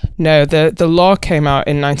 No, the law came out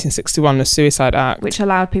in 1961, the Suicide Act. Which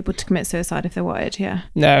allowed people to commit suicide if they wanted, yeah.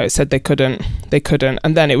 No, it said they couldn't.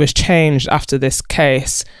 And then it was changed after this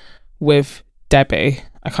case with Debbie.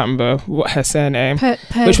 I can't remember what her surname.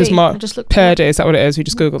 Which was more Purdy, is that what it is? We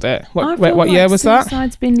just Googled it. What year was that?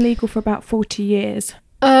 Suicide's been legal for about 40 years.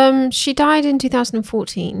 She died in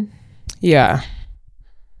 2014. Yeah.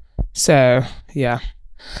 So, yeah.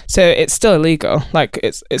 So it's still illegal. Like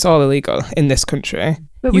it's all illegal in this country.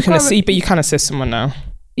 But you can assist someone now.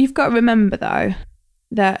 You've got to remember though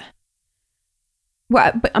that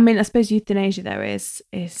but I mean I suppose euthanasia there is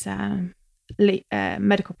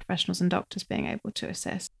medical professionals and doctors being able to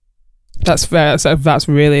assist. That's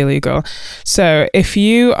really illegal. So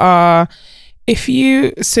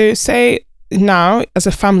say now as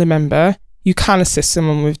a family member, you can assist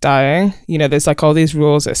someone with dying. You know, there's like all these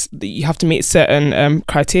rules that you have to meet certain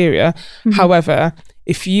criteria. However,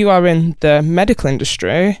 if you are in the medical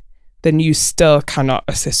industry, then you still cannot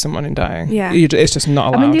assist someone in dying. Yeah. It's just not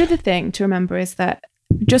allowed. I mean, the other thing to remember is that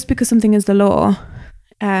just because something is the law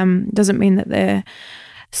doesn't mean that the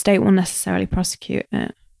state will necessarily prosecute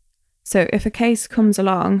it. So if a case comes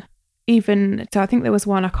along, so I think there was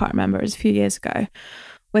one, I can't remember, it was a few years ago,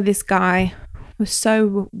 where this guy was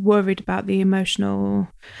so worried about the emotional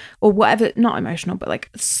or whatever, not emotional, but like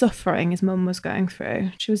suffering his mum was going through.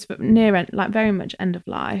 She was near like very much end of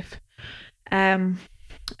life. And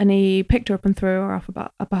he picked her up and threw her off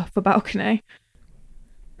a balcony.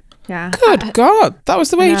 Yeah. Good God. That was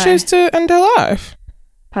the way he chose to end her life.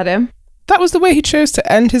 Pardon? That was the way he chose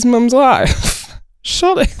to end his mum's life.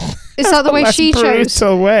 Surely. Is that the way she chose?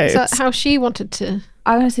 Way. Is that how she wanted to?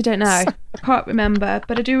 I honestly don't know. I can't remember,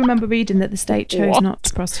 but I do remember reading that the state chose not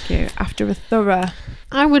to prosecute after a thorough.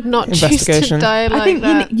 I would not choose to die like I think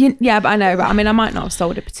that. Yeah, but I know. But I mean, I might not have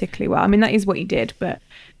sold it particularly well. I mean, that is what he did, but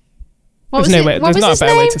there's not a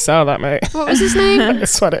better way to sell that, mate. What was his name?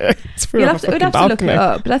 That's what it is. We'd have to look it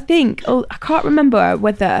up. But I think I can't remember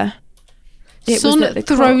whether it was that the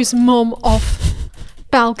throws mum off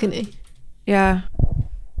balcony. Yeah,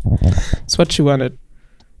 that's what she wanted.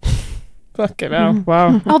 Fucking hell!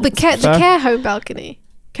 Wow. Oh, the care home balcony.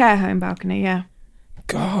 Care home balcony. Yeah.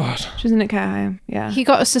 God. She was in a care home. Yeah. He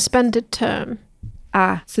got a suspended term.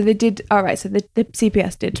 So they did. All right. So the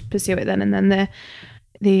CPS did pursue it then, and then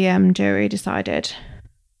the jury decided.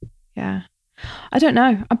 Yeah. I don't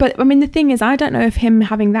know, but I mean the thing is, I don't know if him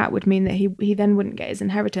having that would mean that he then wouldn't get his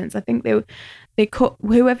inheritance. I think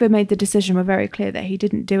whoever made the decision were very clear that he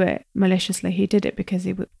didn't do it maliciously. He did it because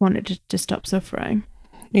he wanted to stop suffering.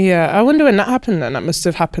 Yeah, I wonder when that happened then. That must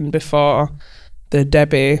have happened before the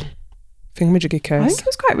Debbie thingamajiggy case. I think it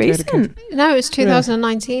was quite recent. No, it's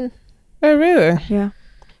 2019. Oh, really? Yeah.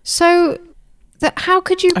 So, how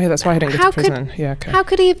could you... Oh, yeah, that's why he didn't go to prison. Yeah, okay. How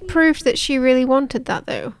could he have proved that she really wanted that,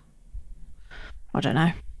 though? I don't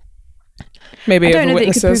know. Maybe I don't know that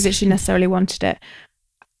you could prove witnesses. that she necessarily wanted it.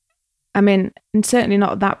 I mean, and certainly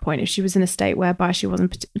not at that point if she was in a state whereby she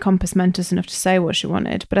wasn't compos mentis enough to say what she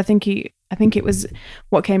wanted. But I think it was,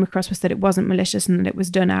 what came across was that it wasn't malicious and that it was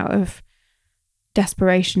done out of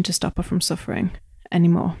desperation to stop her from suffering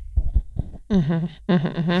anymore. Do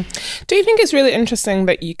you think it's really interesting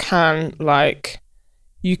that you can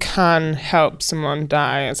help someone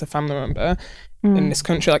die as a family member in this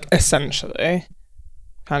country, like essentially?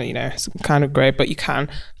 Kind of, you know, it's kind of great, but you can.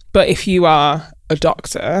 But if you are a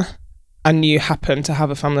doctor and you happen to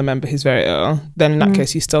have a family member who's very ill, then in that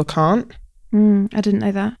case you still can't. I didn't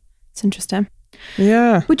know that. It's interesting.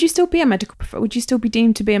 Yeah. Would you still be would you still be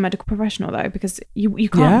deemed to be a medical professional though? Because you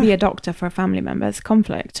can't be a doctor for a family member. It's a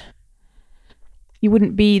conflict. You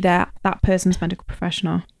wouldn't be that person's medical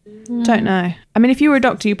professional. Don't know. I mean, if you were a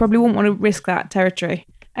doctor, you probably wouldn't want to risk that territory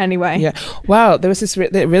anyway. Yeah. Well, there was this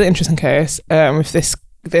really interesting case with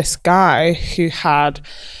this guy who had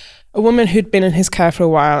a woman who'd been in his care for a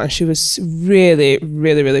while, and she was really,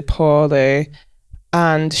 really, really poorly.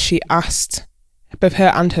 And she asked, both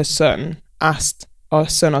her and her son or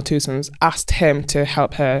son or two sons, asked him to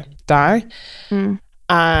help her die.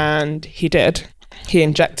 And he did. He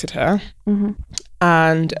injected her.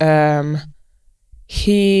 And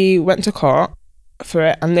he went to court for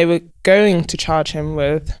it, and they were going to charge him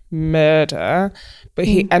with murder, but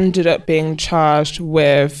he ended up being charged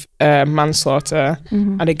with manslaughter,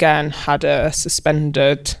 and again had a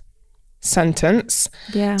suspended sentence.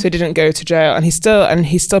 Yeah. So he didn't go to jail, and he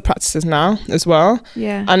still practices now as well.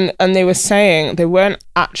 Yeah. And they were saying they weren't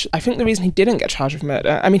actually. I think the reason he didn't get charged with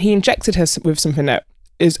murder, I mean, he injected her with something that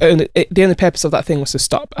is the only purpose of that thing was to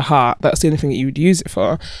stop a heart. That's the only thing that you would use it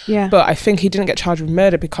for. Yeah. But I think he didn't get charged with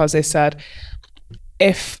murder because they said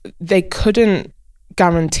if they couldn't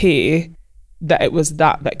guarantee that it was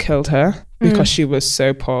that killed her because she was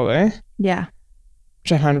so poorly. Yeah.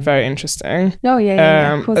 Which I found very interesting. Oh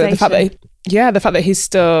yeah. The fact that he's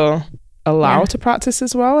still allowed to practice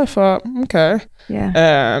as well. I thought, okay.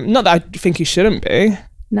 Yeah. Not that I think he shouldn't be.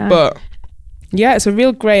 No. But yeah, it's a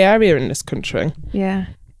real grey area in this country. Yeah.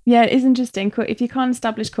 Yeah, it is interesting. If you can't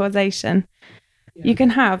establish causation, you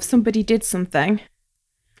can have somebody did something,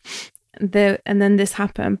 and then this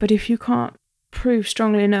happened. But if you can't prove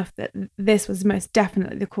strongly enough that this was most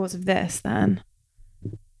definitely the cause of this, then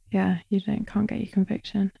yeah, you can't get your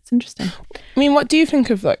conviction. It's interesting. I mean, what do you think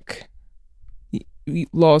of like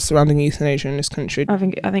laws surrounding euthanasia in this country? I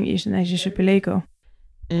think euthanasia should be legal.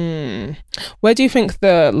 Where do you think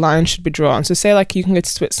the line should be drawn? So say like you can go to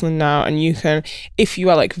Switzerland now and you can, if you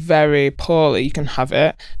are like very poorly, you can have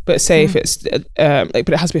it. But say if it's but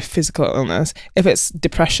it has to be a physical illness. If it's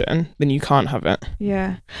depression, then you can't have it.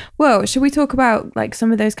 Yeah. Well, should we talk about like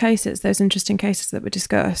some of those cases, those interesting cases that were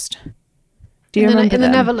discussed? Do you remember in the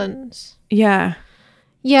Netherlands? Yeah.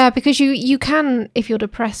 Yeah, because you can, if you're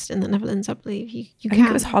depressed in the Netherlands, I believe you can. I think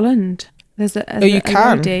it was Holland. There's you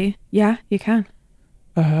can? lady. Yeah, you can.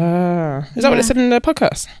 Is that what it said in the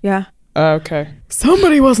podcast? Yeah. Okay.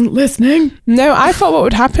 Somebody wasn't listening. No, I thought what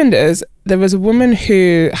would happen is there was a woman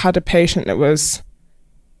who had a patient that was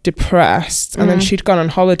depressed, and then she'd gone on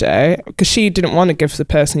holiday because she didn't want to give the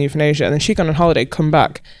person euthanasia, and then she'd gone on holiday, come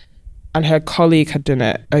back, and her colleague had done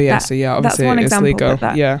it. Oh yeah, so yeah, obviously that's one it's example, legal.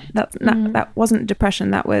 That wasn't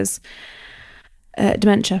depression. That was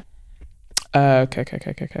dementia.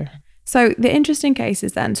 Okay. So the interesting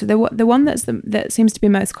cases then. So the one that seems to be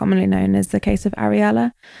most commonly known is the case of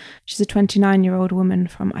Ariella. She's a 29-year-old woman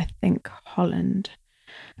from, I think, Holland,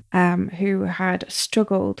 who had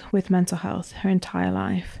struggled with mental health her entire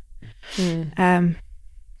life,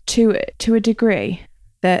 to a degree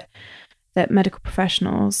that medical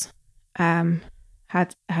professionals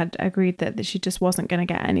had agreed that she just wasn't going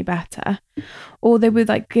to get any better, or they were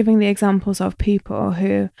like giving the examples of people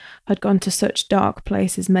who had gone to such dark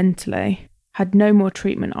places mentally, had no more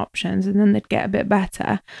treatment options, and then they'd get a bit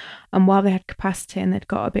better, and while they had capacity and they'd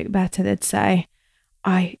got a bit better, they'd say,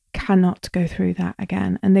 I cannot go through that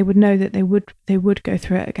again. And they would know that they would go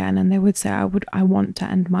through it again, and they would say, I want to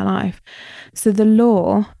end my life. So the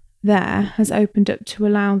law there has opened up to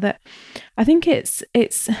allow that. I think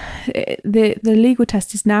the legal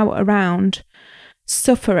test is now around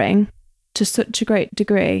suffering to such a great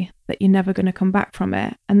degree that you're never going to come back from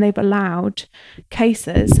it, and they've allowed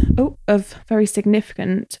cases of very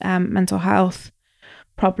significant mental health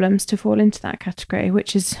problems to fall into that category,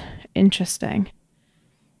 which is interesting.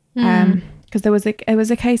 Because there was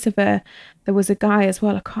a case of there was a guy as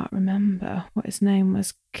well, I can't remember what his name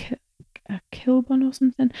was, Kilburn or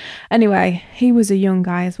something. Anyway, he was a young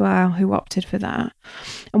guy as well who opted for that.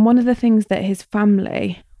 And one of the things that his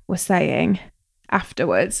family were saying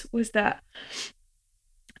afterwards was that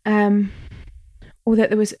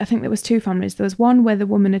although I think there was two families. There was one where the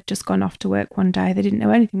woman had just gone off to work one day, they didn't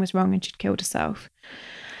know anything was wrong, and she'd killed herself.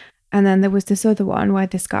 And then there was this other one where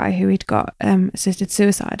this guy who he'd got assisted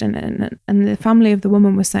suicide, and the family of the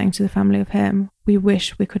woman was saying to the family of him, we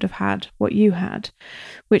wish we could have had what you had,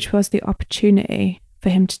 which was the opportunity for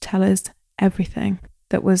him to tell us everything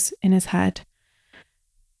that was in his head,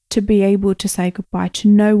 to be able to say goodbye, to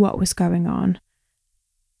know what was going on,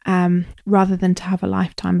 rather than to have a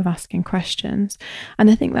lifetime of asking questions. And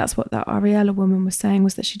I think that's what that Ariella woman was saying,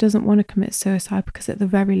 was that she doesn't want to commit suicide because at the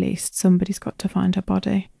very least somebody's got to find her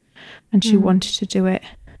body. And she wanted to do it,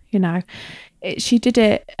 she did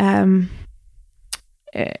it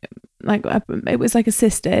it was like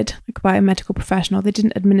assisted, like by a medical professional. They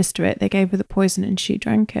didn't administer it, they gave her the poison and she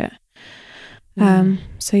drank it.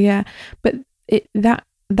 So yeah, but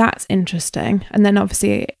that's interesting. And then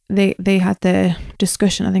obviously they had the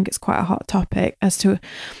discussion, I think it's quite a hot topic, as to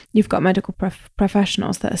you've got medical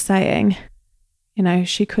professionals that are saying,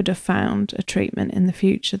 she could have found a treatment in the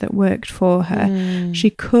future that worked for her.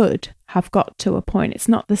 She could have got to a point. It's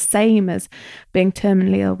not the same as being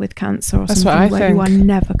terminally ill with cancer or something where you are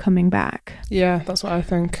never coming back. Yeah, that's what I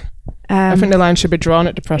think. I think the line should be drawn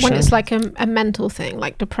at depression. When it's like a mental thing,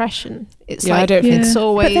 like depression, it's Yeah, I like don't think- it's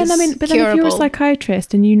always But then if you're a curable.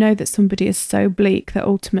 psychiatrist and you know that somebody is so bleak that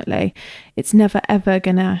ultimately it's never ever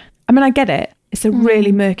gonna. I mean, I get it. It's a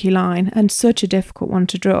really murky line and such a difficult one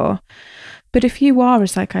to draw. But if you are a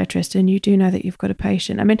psychiatrist and you do know that you've got a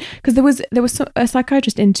patient, I mean, because there was a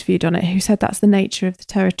psychiatrist interviewed on it who said that's the nature of the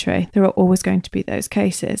territory. There are always going to be those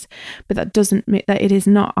cases, but that doesn't mean that it is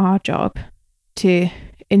not our job to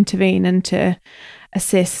intervene and to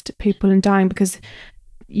assist people in dying, because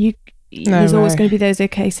there's always going to be those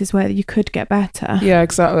cases where you could get better. Yeah,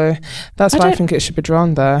 exactly. That's why I think it should be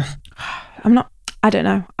drawn there. I don't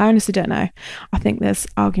know. I honestly don't know. I think there's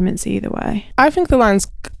arguments either way. I think the lines,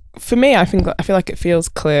 for me, I feel like it feels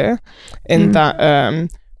clear in that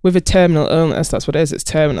with a terminal illness, that's what it is. It's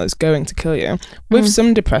terminal. It's going to kill you. With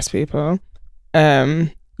some depressed people,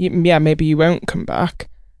 maybe you won't come back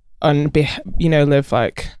and live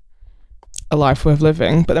like a life worth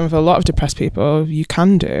living. But then with a lot of depressed people, you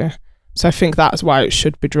can do. So I think that's why it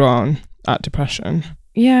should be drawn at depression.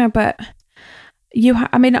 Yeah, but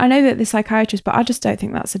I mean, I know that the psychiatrist, but I just don't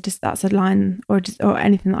think that's a line or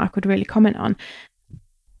anything that I could really comment on.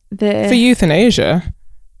 For euthanasia,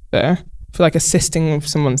 for like assisting with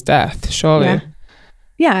someone's death, surely.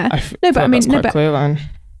 Yeah. Clear line.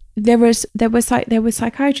 There were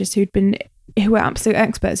psychiatrists who were absolute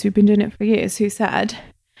experts who'd been doing it for years, who said,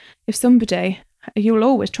 if somebody, you'll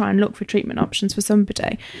always try and look for treatment options for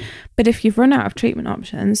somebody, but if you've run out of treatment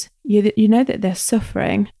options, you know that they're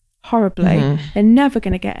suffering horribly. They're never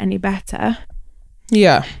going to get any better.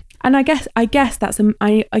 Yeah. And I guess that's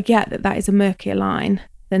I get that is a murkier line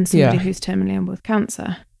than somebody who's terminally ill with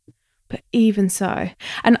cancer. But even so,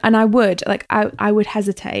 and I would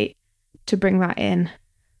hesitate to bring that in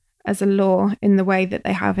as a law in the way that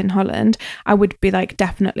they have in Holland. I would be like,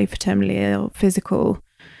 definitely for terminally ill, physical,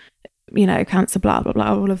 cancer, blah, blah,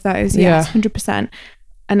 blah, all of those. Yes, 100%.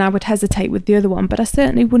 And I would hesitate with the other one, but I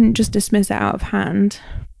certainly wouldn't just dismiss it out of hand.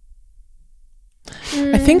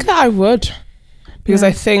 I think that I would, because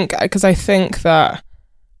I think that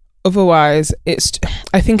otherwise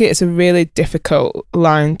I think it's a really difficult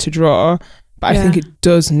line to draw, but I think it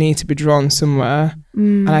does need to be drawn somewhere.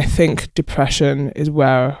 And I think depression is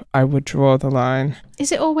where I would draw the line.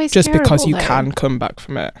 Is it always just curable, because you though? Can come back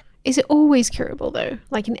from it? Is it always curable though?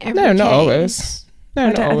 Like in every No, case? not always. No,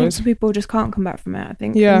 not I think always. some people just can't come back from it, I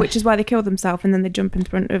think. Yeah. Which is why they kill themselves and then they jump in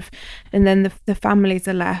front of, and then the families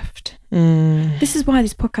are left. This is why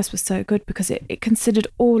this podcast was so good, because it considered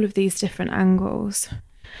all of these different angles.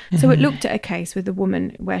 So it looked at a case with a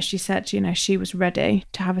woman where she said, she was ready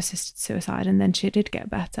to have assisted suicide and then she did get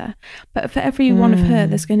better. But for every one of her,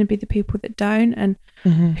 there's going to be the people that don't, and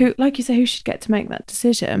who, like you say, who should get to make that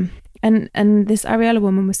decision. And this Ariella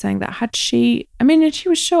woman was saying that she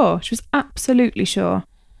was sure, she was absolutely sure.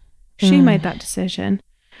 She made that decision.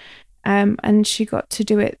 And she got to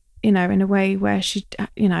do it, in a way where she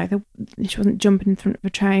wasn't jumping in front of a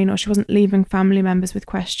train, or she wasn't leaving family members with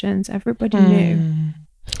questions. Everybody knew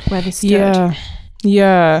where they stood.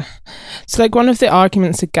 Yeah. So like one of the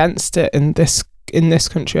arguments against it in this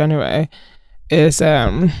country anyway is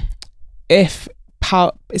if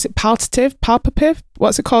palliative?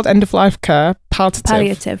 What's it called? End of life care?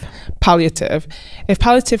 Palliative. If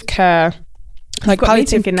palliative care, like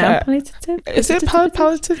palliative care, now. Palliative? Is it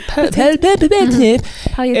palliative? Palliative.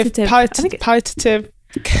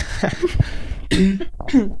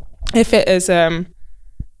 If it is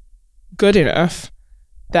good enough,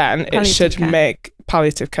 then it should make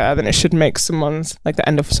palliative care. Then it should make someone's, like, the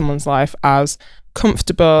end of someone's life as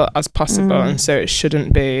comfortable as possible, and so it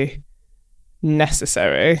shouldn't be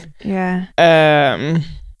necessary.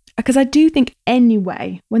 Because I do think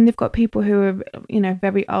anyway, when they've got people who are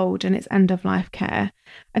very old and it's end of life care,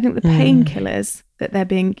 I think the painkillers that they're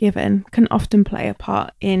being given can often play a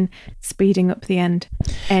part in speeding up the end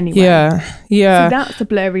anyway. So that's a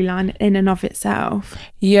blurry line in and of itself.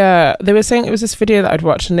 They were saying, it was this video that I'd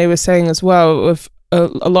watched, and they were saying as well, with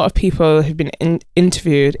a lot of people who've been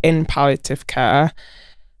interviewed in palliative care,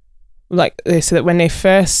 like they said that when they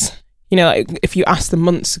first, like if you asked them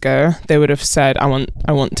months ago, they would have said, I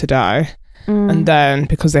want to die. And then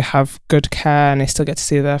because they have good care and they still get to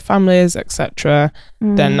see their families, etc.,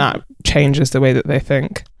 then that changes the way that they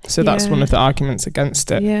think. So that's one of the arguments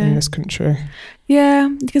against it in this country. Yeah,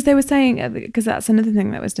 because they were saying, because that's another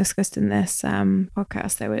thing that was discussed in this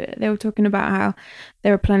podcast. They were talking about how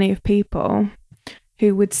there are plenty of people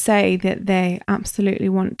who would say that they absolutely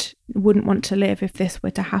wouldn't want to live if this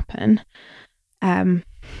were to happen.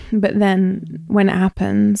 But then when it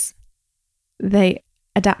happens, they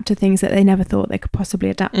adapt to things that they never thought they could possibly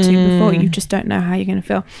adapt to before. You just don't know how you're going to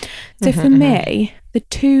feel. So for me, the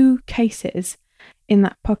two cases in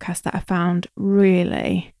that podcast that I found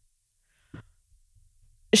really,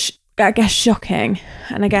 I guess, shocking,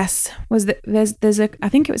 and I guess was that there's a, I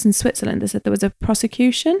think it was in Switzerland, they said there was a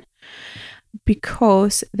prosecution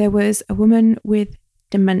because there was a woman with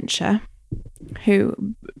dementia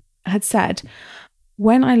who had said,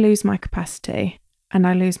 when I lose my capacity and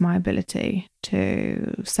I lose my ability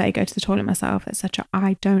to, say, go to the toilet myself, etc.,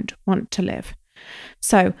 I don't want to live.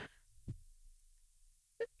 So,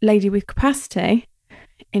 lady with capacity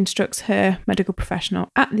instructs her medical professional,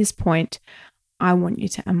 at this point, I want you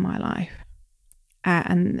to end my life.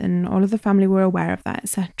 And all of the family were aware of that,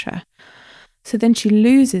 etc. So then she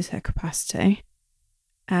loses her capacity,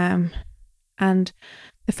 and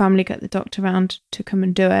the family get the doctor around to come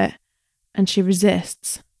and do it, and she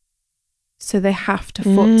resists. So they have to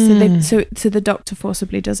so the doctor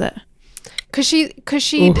forcibly does it. Because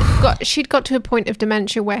she'd got to a point of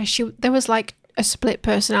dementia where there was like a split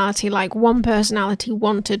personality, like one personality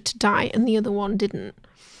wanted to die and the other one didn't.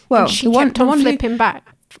 Well, and she kept on flipping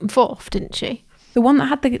back and forth, didn't she? The one that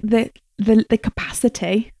had the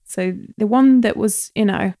capacity, so the one that was,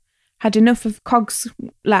 had enough of cogs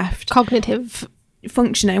left, cognitive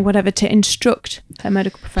functioning, whatever, to instruct her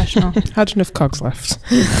medical professional. Had enough cogs left.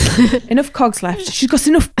 Enough cogs left. She's got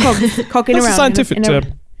enough cogging That's around. That's a scientific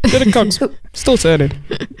term. Bit of cogs still turning.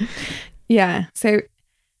 Yeah. So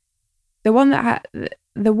the one that had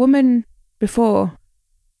the woman before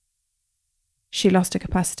she lost her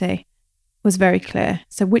capacity was very clear.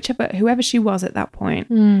 So whoever she was at that point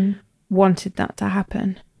wanted that to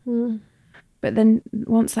happen. But then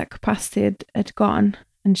once that capacity had gone,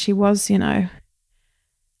 and she was, I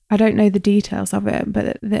don't know the details of it,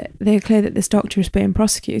 but they're clear that this doctor is being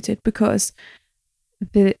prosecuted because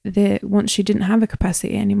once she didn't have a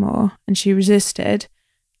capacity anymore and she resisted,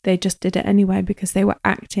 they just did it anyway because they were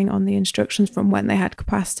acting on the instructions from when they had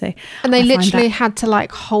capacity. And they literally had to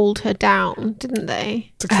like hold her down, didn't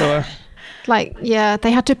they? To kill her. Like, yeah,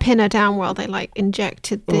 they had to pin her down while they like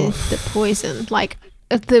injected the poison. Like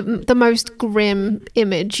the most grim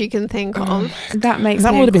image you can think of. That would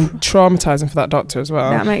have been traumatizing for that doctor as well.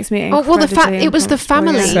 That makes me it was the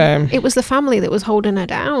family. Same. It was the family that was holding her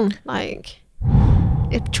down. Like,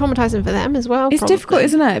 it's traumatizing for them as well. It's difficult,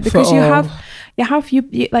 isn't it? Because you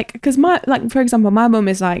like, because for example, my mum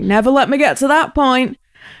is like, never let me get to that point.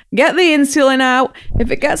 Get the insulin out.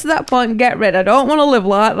 If it gets to that point, get rid. I don't want to live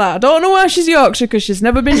like that. I don't know why she's Yorkshire, because she's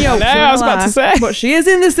never been Yorkshire. I was about to say. But she is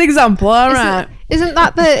in this example, all right. Isn't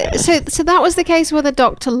that so that was the case where the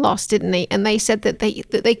doctor lost, didn't he? And they said that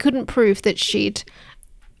they couldn't prove that she'd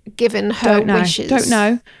given her wishes. Don't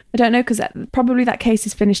know. I don't know, because probably that case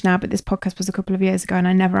is finished now, but this podcast was a couple of years ago and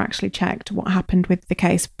I never actually checked what happened with the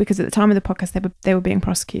case, because at the time of the podcast they were being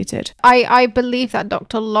prosecuted. I believe that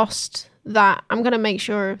doctor lost that. I'm going to make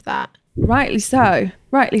sure of that. Rightly so. I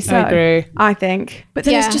agree. I think. But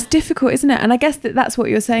then it's just difficult, isn't it? And I guess that's what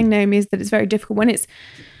you're saying, Naomi, is that it's very difficult when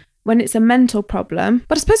it's a mental problem.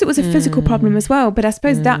 But I suppose it was a physical problem as well. But I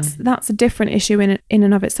suppose that's a different issue in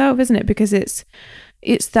and of itself, isn't it? Because it's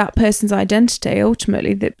that person's identity.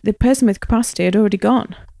 Ultimately, the person with capacity had already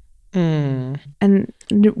gone. And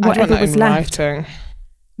whatever was left. Writing.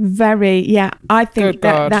 I think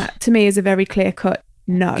that to me is a very clear cut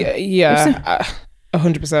no. Yeah,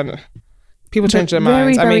 100%. People change their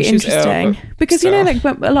minds. Very, very interesting. Ill, because like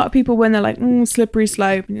a lot of people, when they're like slippery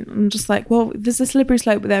slope, and I'm just like, well, there's a slippery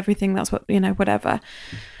slope with everything. That's what whatever.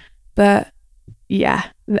 But yeah,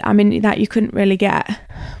 I mean that you couldn't really get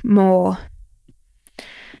more.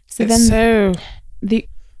 So the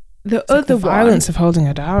other one, violence of holding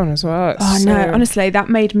her down as well. No, honestly, that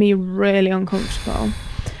made me really uncomfortable.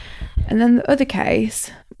 And then the other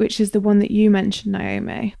case, which is the one that you mentioned,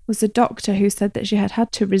 Naomi, was a doctor who said that she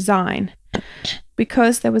had to resign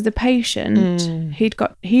because there was a patient, he'd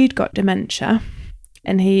got dementia,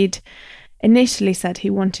 and he'd initially said he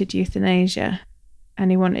wanted euthanasia,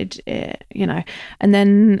 and he wanted, and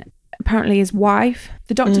then apparently his wife,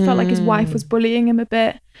 the doctor felt like his wife was bullying him a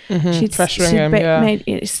bit. She'd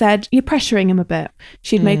said, you're pressuring him a bit.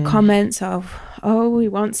 She'd made comments of, oh, he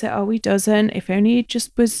wants it, oh, he doesn't. If only he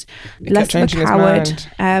just was less of a coward,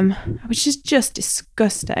 which is just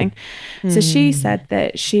disgusting. So she said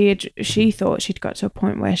that she thought she'd got to a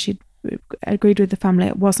point where she'd agreed with the family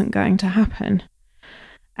it wasn't going to happen.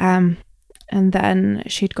 And then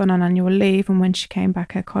she'd gone on annual leave, and when she came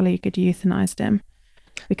back, her colleague had euthanized him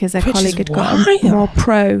because her colleague had got a more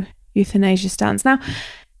pro-euthanasia stance. Now,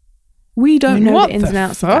 we don't know the ins and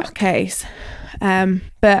outs of that case,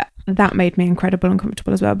 but that made me incredibly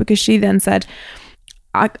uncomfortable as well, because she then said,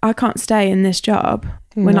 I can't stay in this job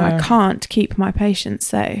when I can't keep my patients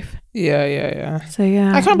safe. Yeah. So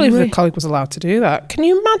yeah, I can't believe the colleague was allowed to do that. Can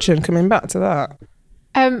you imagine coming back to that?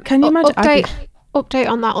 Can you imagine? Update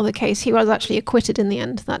on that other case. He was actually acquitted in the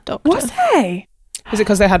end, that doctor. Was he? Is it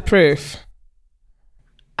because they had proof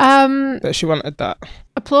that she wanted that?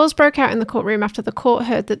 Applause broke out in the courtroom after the court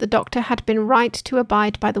heard that the doctor had been right to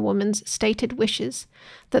abide by the woman's stated wishes,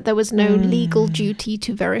 that there was no legal duty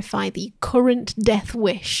to verify the current death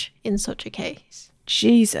wish in such a case.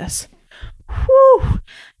 Jesus. Whew.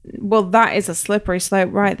 Well, that is a slippery slope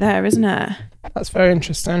right there, isn't it? That's very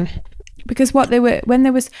interesting. Because when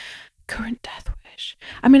there was current death wish,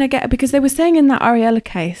 I mean, I get it, because they were saying in that Ariella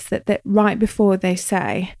case that right before they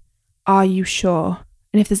say, "Are you sure?"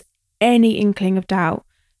 And if there's any inkling of doubt,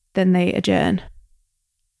 then they adjourn.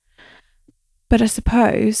 But I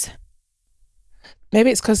suppose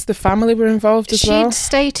maybe it's because the family were involved as well. She'd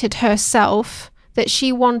stated herself that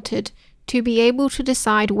she wanted to be able to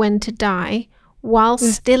decide when to die while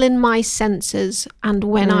still in my senses and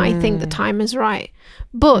when I think the time is right.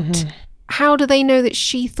 But how do they know that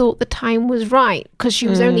she thought the time was right? Because she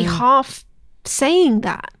was only half saying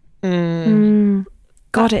that.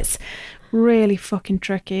 God, it's really fucking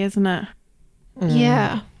tricky, isn't it?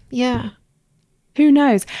 Yeah. Who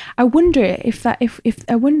knows? I wonder if I mean,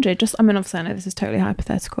 obviously I know this is totally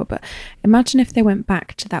hypothetical, but imagine if they went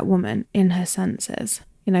back to that woman in her senses.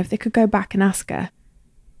 You know, if they could go back and ask her,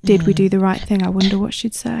 did we do the right thing? I wonder what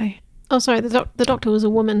she'd say. Oh, sorry, the doctor was a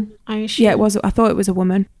woman, I assume. Yeah, it was. I thought it was a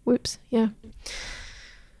woman. Whoops, yeah.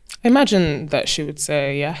 I imagine that she would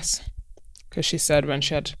say yes, because she said when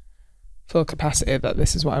she had full capacity that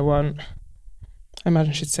this is what I want. I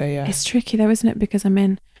imagine she'd say yes. It's tricky though, isn't it? Because I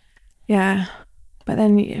mean, yeah, but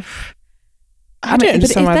then I don't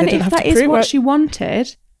understand why they didn't have to prove it. If that is what she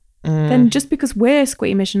wanted, then just because we're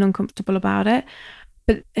squeamish and uncomfortable about it,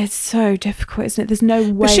 but it's so difficult, isn't it? There's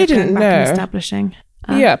no way she of didn't going back know. and establishing.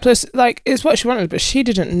 Yeah, plus, like, it's what she wanted, but she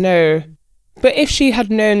didn't know. But if she had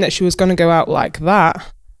known that she was going to go out like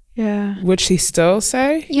that, would she still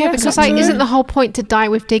say? Yeah, yes, because like, isn't the whole point to die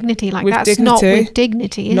with dignity? Like, with that's dignity, not with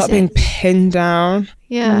dignity, is not it? being pinned down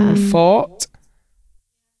and fought.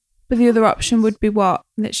 But the other option would be what?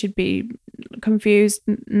 That she'd be confused,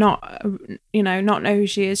 not know who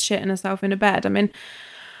she is, shitting herself in a bed. I mean,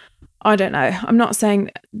 I don't know. I'm not saying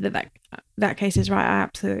that case is right. I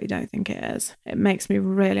absolutely don't think it is. It makes me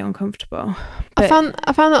really uncomfortable. But I found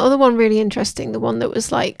that other one really interesting. The one that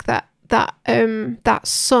was like that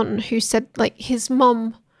son who said like his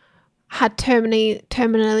mom had terminal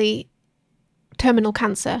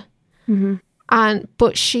cancer,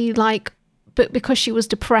 but because she was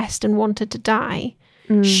depressed and wanted to die,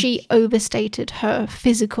 she overstated her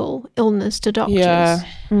physical illness to doctors.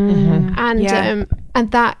 And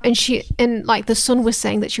the son was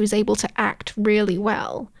saying that she was able to act really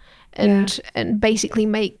well and basically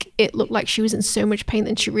make it look like she was in so much pain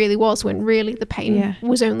than she really was, when really the pain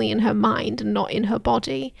was only in her mind and not in her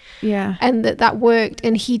body. And that worked,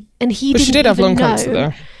 and he but didn't she did have even lung cancer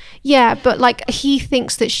though. Yeah, but like he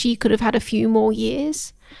thinks that she could have had a few more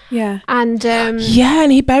years. And and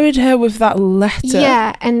he buried her with that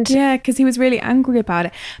letter. Because he was really angry about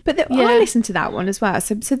it. But I listened to that one as well.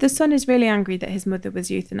 So the son is really angry that his mother was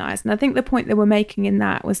euthanized, and I think the point they were making in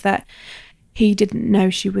that was that he didn't know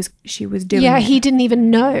she was doing it. He didn't even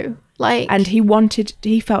know. And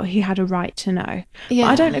he felt he had a right to know. But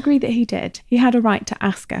I don't agree that he did. He had a right to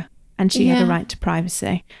ask her, and she had a right to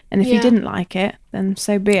privacy. And if he didn't like it, then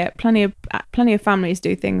so be it. Plenty of families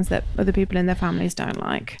do things that other people in their families don't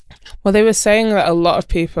like. Well, they were saying that a lot of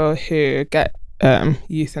people who get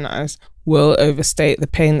euthanized will overstate the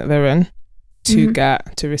pain that they're in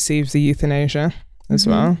to receive the euthanasia as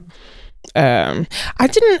well. I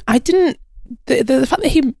didn't. The fact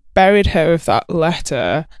that he buried her with that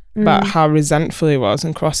letter about how resentful he was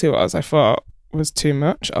and cross he was, I thought was too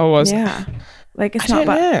much. Or was like, it's not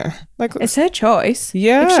about, like, it's her choice.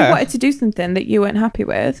 Yeah, if she wanted to do something that you weren't happy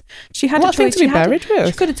with, she had a choice to be buried with.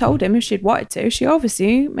 She could have told him if she'd wanted to. She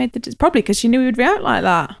obviously made probably because she knew he would react like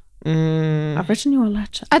that. I've written you a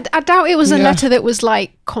letter. I doubt it was a letter that was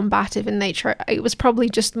like combative in nature. It was probably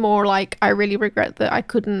just more like, I really regret that I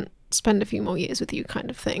couldn't spend a few more years with you, kind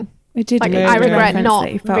of thing. It did. Like, I regret not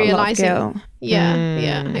realizing. Guilt.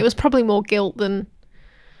 It was probably more guilt than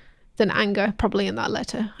anger, probably, in that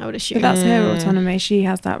letter, I would assume. But that's her autonomy. She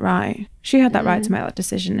has that right. She had that right to make that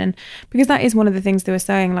decision, and because that is one of the things they were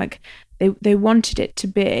saying. Like they wanted it to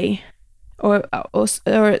be, or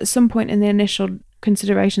at some point in the initial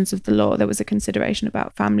considerations of the law, there was a consideration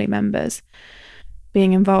about family members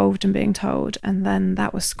being involved and being told, and then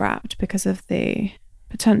that was scrapped because of the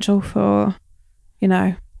potential for you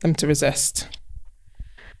know, them to resist.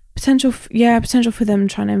 Potential for them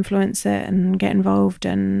trying to influence it and get involved,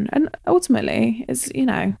 and ultimately, it's, you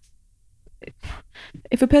know,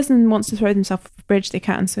 if a person wants to throw themselves off a bridge, they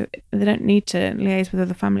can. So they don't need to liaise with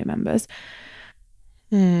other family members.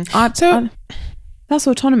 That's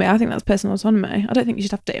autonomy. I think that's personal autonomy. I don't think you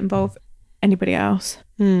should have to involve anybody else.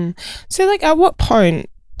 So, like, at what point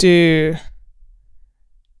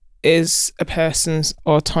is a person's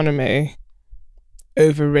autonomy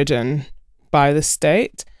overridden by the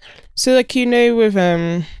state? So, like, you know, with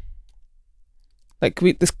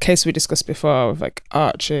this case we discussed before with like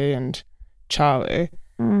Archie and Charlie,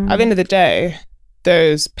 at the end of the day,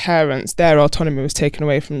 those parents, their autonomy was taken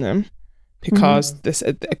away from them because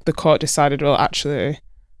the court decided, well, actually,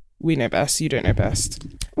 we know best, you don't know best.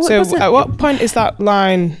 Well, so at what point is that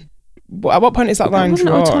line? At what point is that line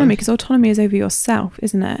drawn? Autonomy, because autonomy is over yourself,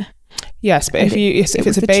 isn't it? Yes, but if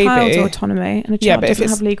it's a baby, child's autonomy, and a child doesn't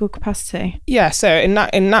have legal capacity. Yeah, so in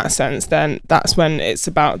that sense, then that's when it's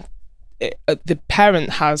about the parent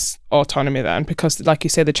has autonomy then, because, like you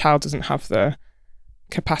say, the child doesn't have the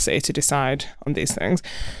capacity to decide on these things.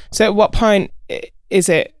 So at what point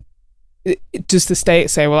does the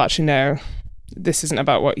state say, well, actually, no, this isn't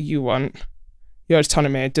about what you want. Your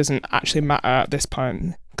autonomy doesn't actually matter at this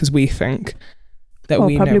point because we think that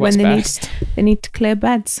we know what's best. They need to clear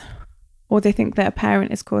beds, or they think that a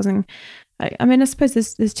parent is causing. I mean, I suppose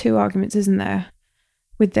there's two arguments, isn't there,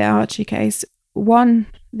 with the Archie case? One,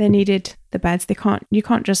 they needed the beds. You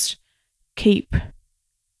can't just keep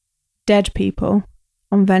dead people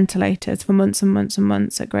on ventilators for months and months and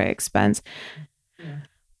months at great expense. Yeah.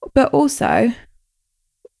 But also,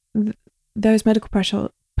 those medical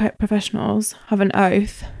professionals have an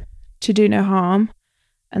oath to do no harm,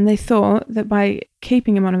 and they thought that by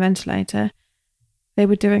keeping him on a ventilator, they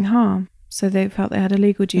were doing harm. So they felt they had a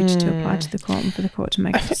legal duty to apply to the court and for the court to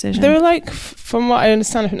make a decision. There were, like, from what I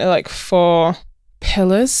understand, I think there are like 4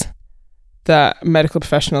 pillars that medical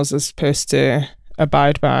professionals are supposed to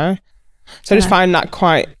abide by. So I just find that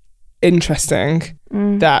quite interesting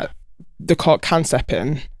that the court can step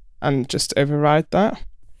in and just override that.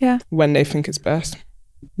 Yeah. When they think it's best.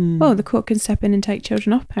 Well, the court can step in and take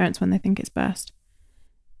children off parents when they think it's best.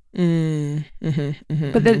 But when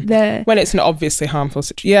it's an obviously harmful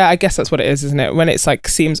situation, yeah, I guess that's what it is, isn't it? When it's like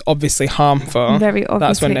seems obviously harmful, very obviously,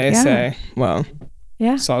 that's when they say, well,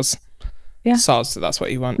 soz, so that's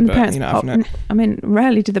what you want, but parents, you're not having it. I mean,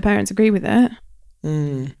 rarely do the parents agree with it.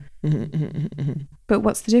 But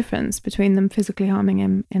what's the difference between them physically harming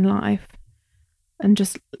him in life and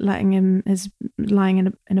just letting him lying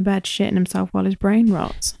in a bed shitting himself while his brain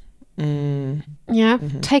rots?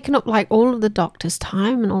 Taking up like all of the doctor's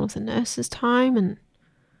time and all of the nurse's time, and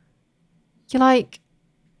you're like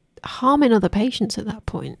harming other patients at that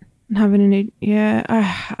point. And having a new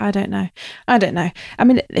I don't know. I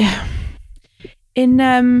mean, in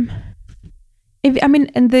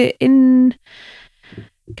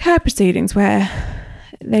care proceedings where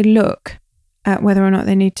they look at whether or not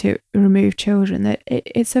they need to remove children, that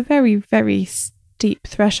it's a very, very steep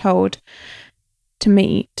threshold to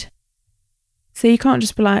meet. So you can't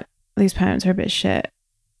just be like, these parents are a bit shit,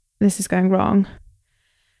 this is going wrong.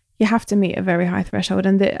 You have to meet a very high threshold,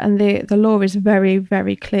 and the law is very,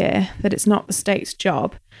 very clear that it's not the state's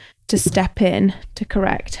job to step in to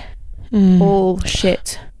correct all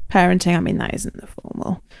shit parenting. I mean, that isn't the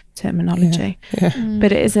formal terminology,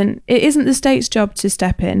 but it isn't the state's job to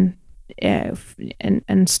step in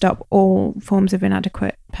and stop all forms of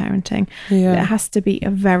inadequate parenting. It has to be a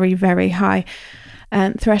very, very high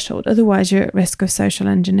threshold, otherwise you're at risk of social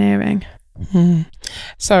engineering.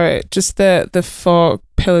 Sorry, just the 4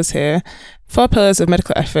 pillars here. 4 pillars of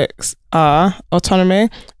medical ethics are autonomy,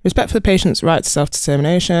 respect for the patient's right to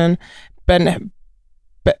self-determination,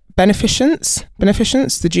 beneficence,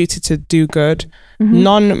 the duty to do good,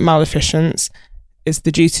 non-maleficence is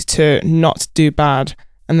the duty to not do bad,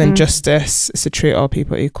 and then justice is to treat all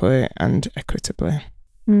people equally and equitably.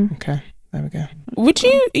 Okay. There we go. Would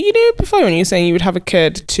you before when you were saying you would have a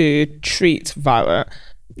kid to treat Violet,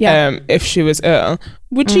 if she was ill,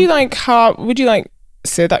 would you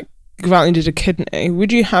say that Violet needed a kidney?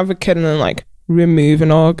 Would you have a kid and then like remove an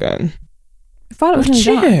organ? If Violet was going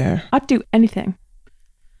to die, I'd do anything.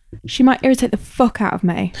 She might irritate the fuck out of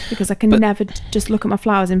me because I can never just look at my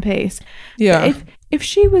flowers in peace. Yeah. But if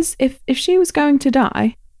she was going to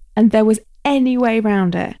die and there was any way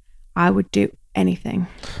around it, I would do anything.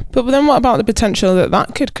 But then what about the potential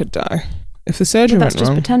that kid could die if the surgery went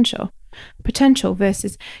wrong? That's just potential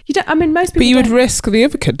versus you don't. I mean, most people. But you would risk the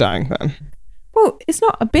other kid dying then. Well, it's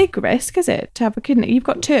not a big risk, is it, to have a kidney? You've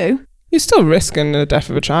got 2. You're still risking the death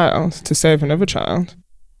of a child to save another child.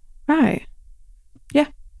 Right. Yeah.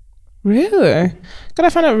 Really? God, I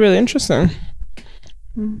find that really interesting.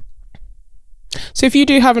 Mm. So if you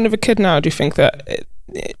do have another kid now, do you think that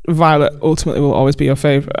Violet ultimately will always be your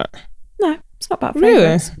favourite? No, it's not about Really?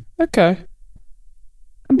 favourites. Okay.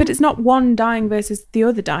 But it's not one dying versus the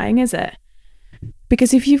other dying, is it?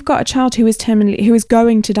 Because if you've got a child who is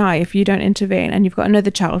going to die if you don't intervene, and you've got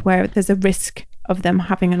another child where there's a risk of them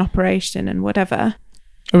having an operation and whatever,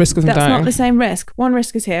 A risk of them that's dying. not the same risk. One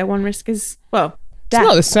risk is here, one risk is, well, death. It's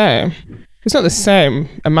not the same. It's not the same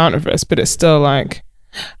amount of risk, but it's still like,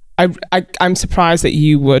 I'm surprised that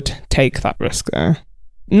you would take that risk there.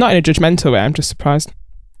 Not in a judgmental way, I'm just surprised.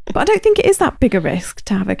 But I don't think it is that big a risk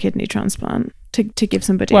to have a kidney transplant, to give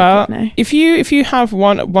somebody Well, a kidney. if you have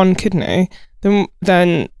one kidney,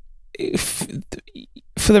 then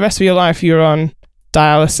for the rest of your life you're on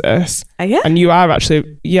dialysis. Oh, yeah? And you are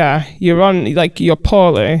actually, you're on, like, you're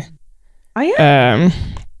poorly. Oh, yeah?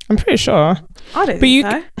 I'm pretty sure. I don't think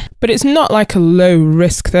so. But it's not like a low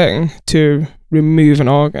risk thing to remove an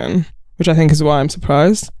organ, which I think is why I'm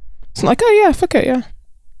surprised. It's not like, oh yeah, fuck it, yeah.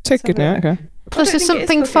 Take a kidney, okay. Plus, if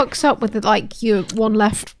something fucks up with it, like you one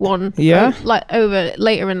left one, like over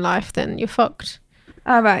later in life, then you're fucked.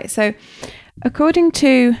 All right. So, according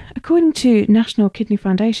to National Kidney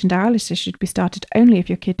Foundation, dialysis should be started only if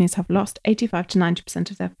your kidneys have lost 85 to 90%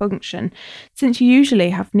 of their function. Since you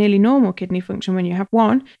usually have nearly normal kidney function when you have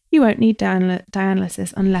one, you won't need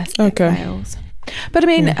dialysis unless it fails. But I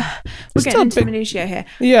mean, we're getting into minutiae here.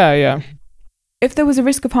 Yeah. If there was a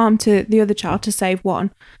risk of harm to the other child to save one,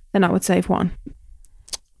 then I would save one.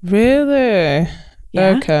 Really?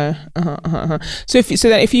 Yeah. Okay. So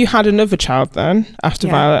then if you had another child then after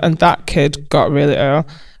Violet, and that kid got really ill,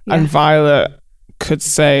 and Violet could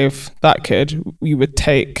save that kid, you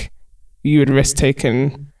would risk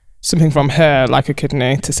taking something from her, like a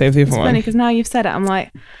kidney, to save the other one. It's funny because now you've said it, I'm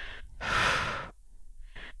like,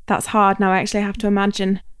 that's hard. Now I actually have to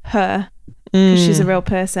imagine her because she's a real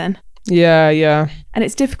person. Yeah. And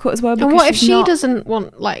it's difficult as well. Because and what if she doesn't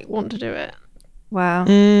want to do it? Well,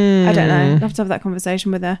 I don't know. I'd have to have that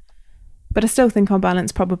conversation with her. But I still think on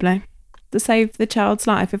balance, probably to save the child's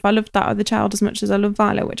life. If I loved that other child as much as I love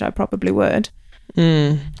Violet, which I probably would.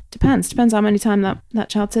 Depends how many times that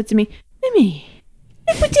child said to me, "Mummy,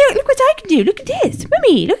 look what I can do. Look at this.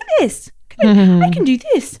 Mummy, look at this. I can do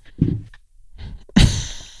this."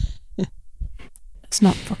 It's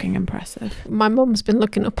not fucking impressive. My mum's been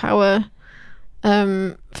looking up our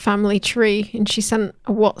family tree, and she sent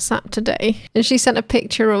a WhatsApp today, and she sent a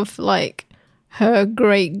picture of like her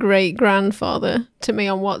great grandfather to me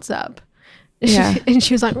on WhatsApp. And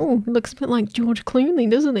she was like, "Oh, it looks a bit like George Clooney,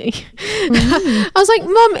 doesn't he?" I was like,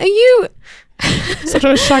 "Mum, are you such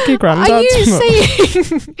a shaggy granddad? Are you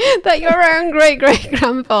saying that your own great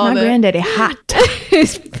grandfather, my granddaddy hot,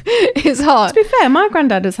 is hot?" To be fair, my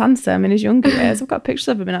granddad is handsome in his younger years. I've got pictures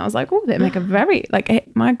of him, and I was like, "Oh, they make a very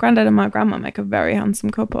my granddad and my grandma make a very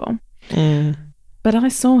handsome couple." But I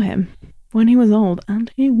saw him when he was old,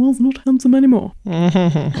 and he was not handsome anymore.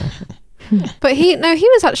 But he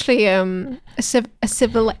was actually a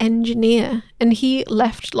civil engineer, and he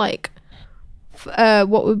left like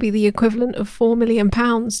what would be the equivalent of £4 million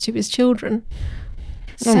to his children.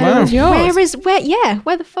 So yours.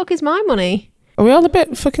 Where the fuck is my money? Are we all a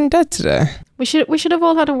bit fucking dead today? We should have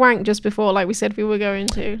all had a wank just before, like we said we were going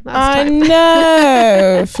to last I time.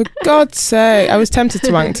 know. For God's sake, I was tempted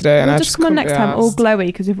to wank today, and we'll I just come on next time all glowy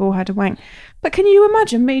because we've all had a wank. But can you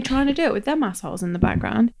imagine me trying to do it with them assholes in the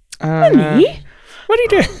background? Mummy, what are you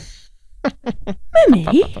doing?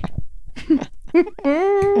 Mummy.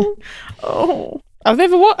 Oh.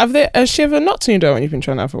 Has she ever knocked on your door when you've been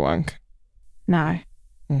trying to have a wank? No.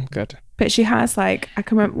 Good. But she has, like, I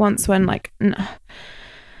can remember once when I can't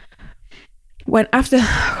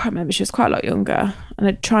remember, she was quite a lot younger, and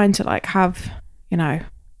I'd trying to like have,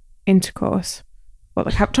 intercourse, or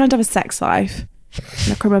like trying to have a sex life.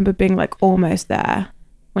 And I can remember being like almost there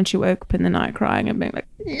when she woke up in the night crying and being like,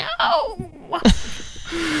 "No."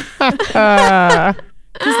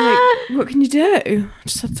 Because like, what can you do? I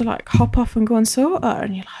just have to like hop off and go and sort her,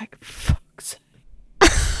 and you're like, fuck's sake.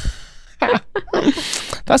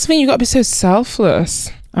 That's the thing, you got to be so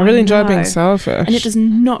selfless. I really enjoy being selfish, and it does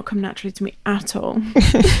not come naturally to me at all.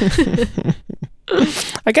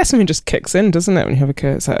 I guess something just kicks in, doesn't it, when you have a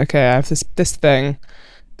kid? It's like, okay, I have this thing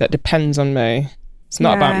that depends on me. It's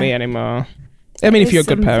not about me anymore. I mean, if you're a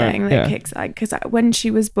good parent, that kicks in, because when she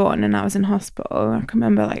was born and I was in hospital, I can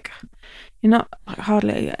remember like, you're not like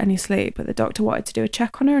hardly any sleep, but the doctor wanted to do a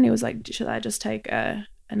check on her, and he was like, "Should I just take her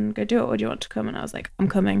and go do it, or do you want to come?" And I was like, "I'm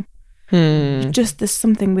coming." Just there's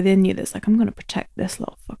something within you that's like, I'm going to protect this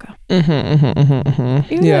little fucker.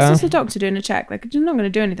 Even though it's just a doctor doing a check, like, he's not going to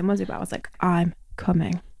do anything, was he? But I was like, I'm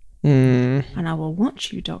coming. And I will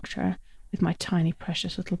watch you, doctor, with my tiny,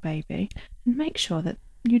 precious little baby, and make sure that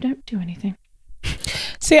you don't do anything.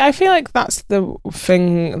 See, I feel like that's the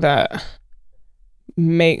thing that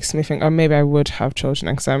makes me think, oh, maybe I would have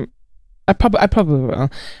children, because I probably will,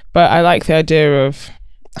 but I like the idea of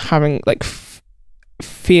having like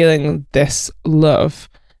feeling this love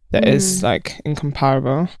that is like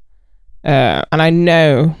incomparable, and I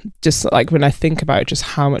know, just like when I think about it, just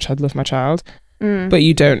how much I'd love my child, but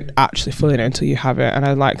you don't actually fully know until you have it. And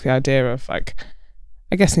I like the idea of, like,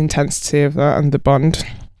 I guess, the intensity of that and the bond.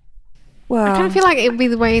 Well, I kind of feel like it would be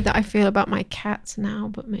the way that I feel about my cats now,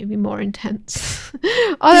 but maybe more intense.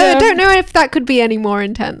 Although I don't know if that could be any more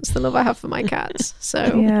intense, the love I have for my cats.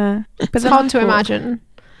 So but it's hard to imagine.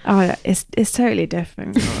 Oh, it's totally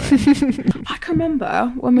different. I can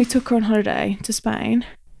remember when we took her on holiday to Spain.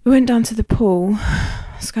 We went down to the pool.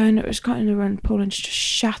 It was got in the run pool, and she just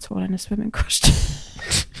shat all in a swimming costume.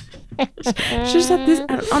 She just had this,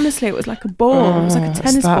 and honestly, it was like a ball. It was like a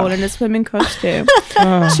tennis ball in a swimming costume.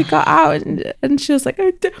 She got out and she was like,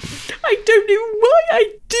 I don't know why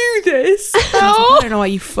I do this. I don't know why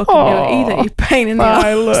you fucking do it either, you pain in the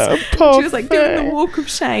ass. She was like doing the walk of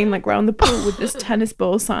shame, like round the pool with this tennis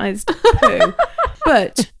ball sized poo.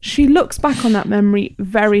 But she looks back on that memory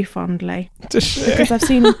very fondly, because I've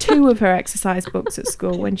seen 2 of her exercise books at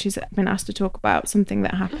school. When she's been asked to talk about something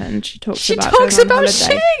that happened, she talks about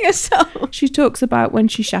shitting herself. She talks about when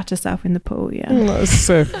she shat herself in the pool. Yeah, that's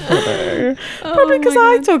so funny. Probably because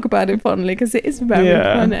I talk about it fondly, because it is very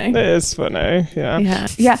funny. It is funny.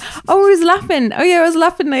 Yeah. Oh, I was laughing. I was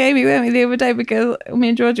laughing, Naomi, weren't we, the other day, because me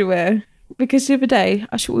and Georgia were. Because the other day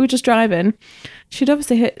we were just driving. She'd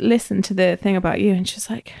obviously listened to the thing about you, and she's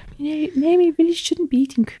like, Naomi really shouldn't be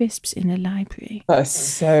eating crisps in a library. That's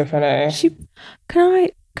so funny.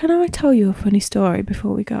 Can I tell you a funny story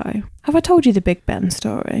before we go? Have I told you the Big Ben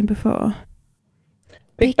story before?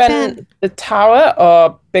 Big Ben, the tower,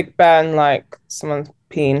 or Big Ben like someone's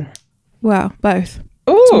peen? Well, both.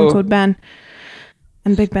 Ooh. Someone called Ben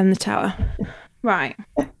and Big Ben the tower. Right.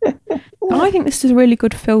 I think this is a really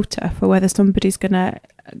good filter for whether somebody's going to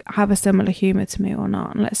have a similar humour to me or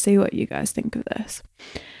not. And let's see what you guys think of this.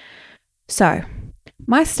 So,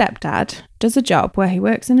 my stepdad does a job where he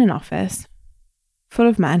works in an office full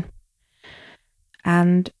of men.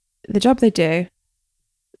 And the job they do,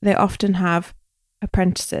 they often have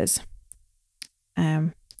apprentices.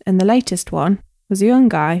 And the latest one was a young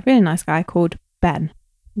guy, really nice guy, called Ben.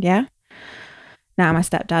 Yeah? Now, my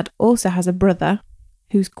stepdad also has a brother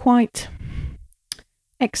who's quite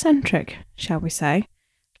eccentric, shall we say.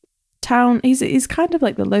 He's kind of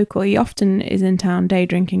like the local. He often is in town day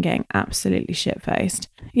drinking, getting absolutely shit-faced.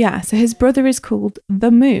 Yeah, so his brother is called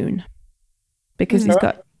the Moon, because he's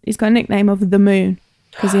got a nickname of the Moon,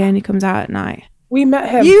 because he only comes out at night. We met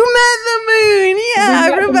him. You met the Moon. Yeah, I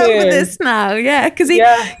remember this now. Yeah,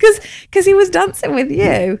 because he was dancing with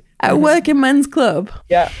you at a working men's club.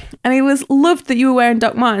 Yeah. And he loved that you were wearing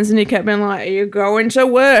Doc Martens, and he kept being like, "Are you going to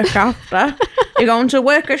work after? You're going to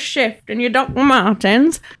work a shift in your Doc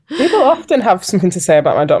Martens?" People often have something to say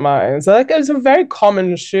about my Doc Martens. Like, it was a very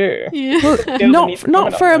common shoe. Yeah. Well,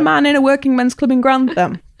 not for a man in a working men's club in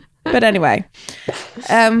Grantham. But anyway.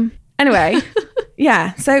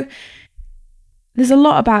 Yeah. So there's a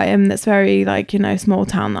lot about him that's very, like, small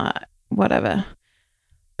town, that whatever.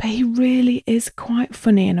 But he really is quite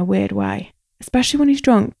funny in a weird way, especially when he's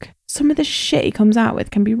drunk. Some of the shit he comes out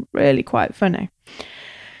with can be really quite funny.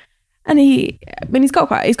 And he's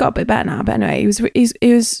got a bit better now. But anyway,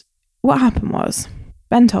 he was. What happened was,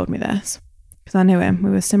 Ben told me this, because I knew him. We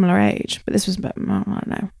were similar age, but this was about, I don't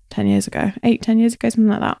know, 10 years ago, 10 years ago, something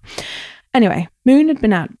like that. Anyway, Moon had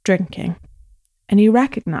been out drinking, and he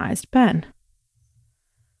recognised Ben.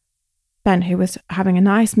 Ben, who was having a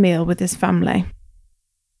nice meal with his family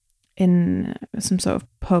in some sort of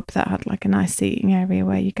pub that had like a nice seating area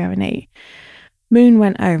where you go and eat. Moon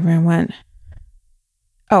went over and went,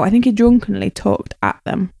 I think he drunkenly talked at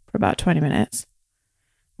them for about 20 minutes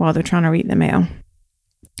while they were trying to eat the meal.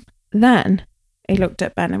 Then he looked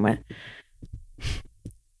at Ben and went,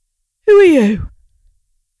 "Who are you?"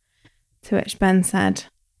 To which Ben said,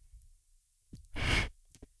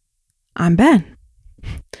 "I'm Ben."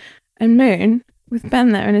 And Moon, with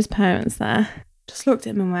Ben there and his parents there, just looked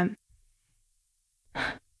at him and went,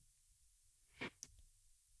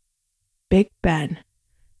 "Big Ben."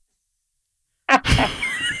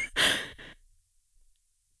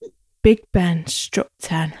 Big Ben struck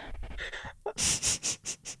 10.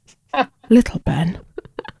 Little Ben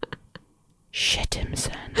shit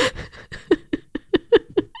himself.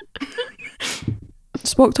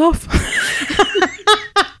 Just walked off.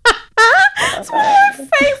 It's one of my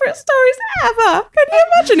favourite stories ever. Can you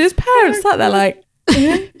imagine his parents sat there like...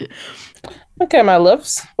 Okay, my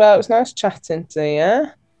loves. Well, it was nice chatting to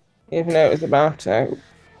you, even though it was about a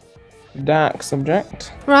dark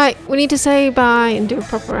subject. Right, we need to say bye and do a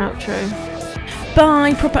proper outro.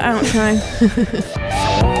 Bye, proper outro.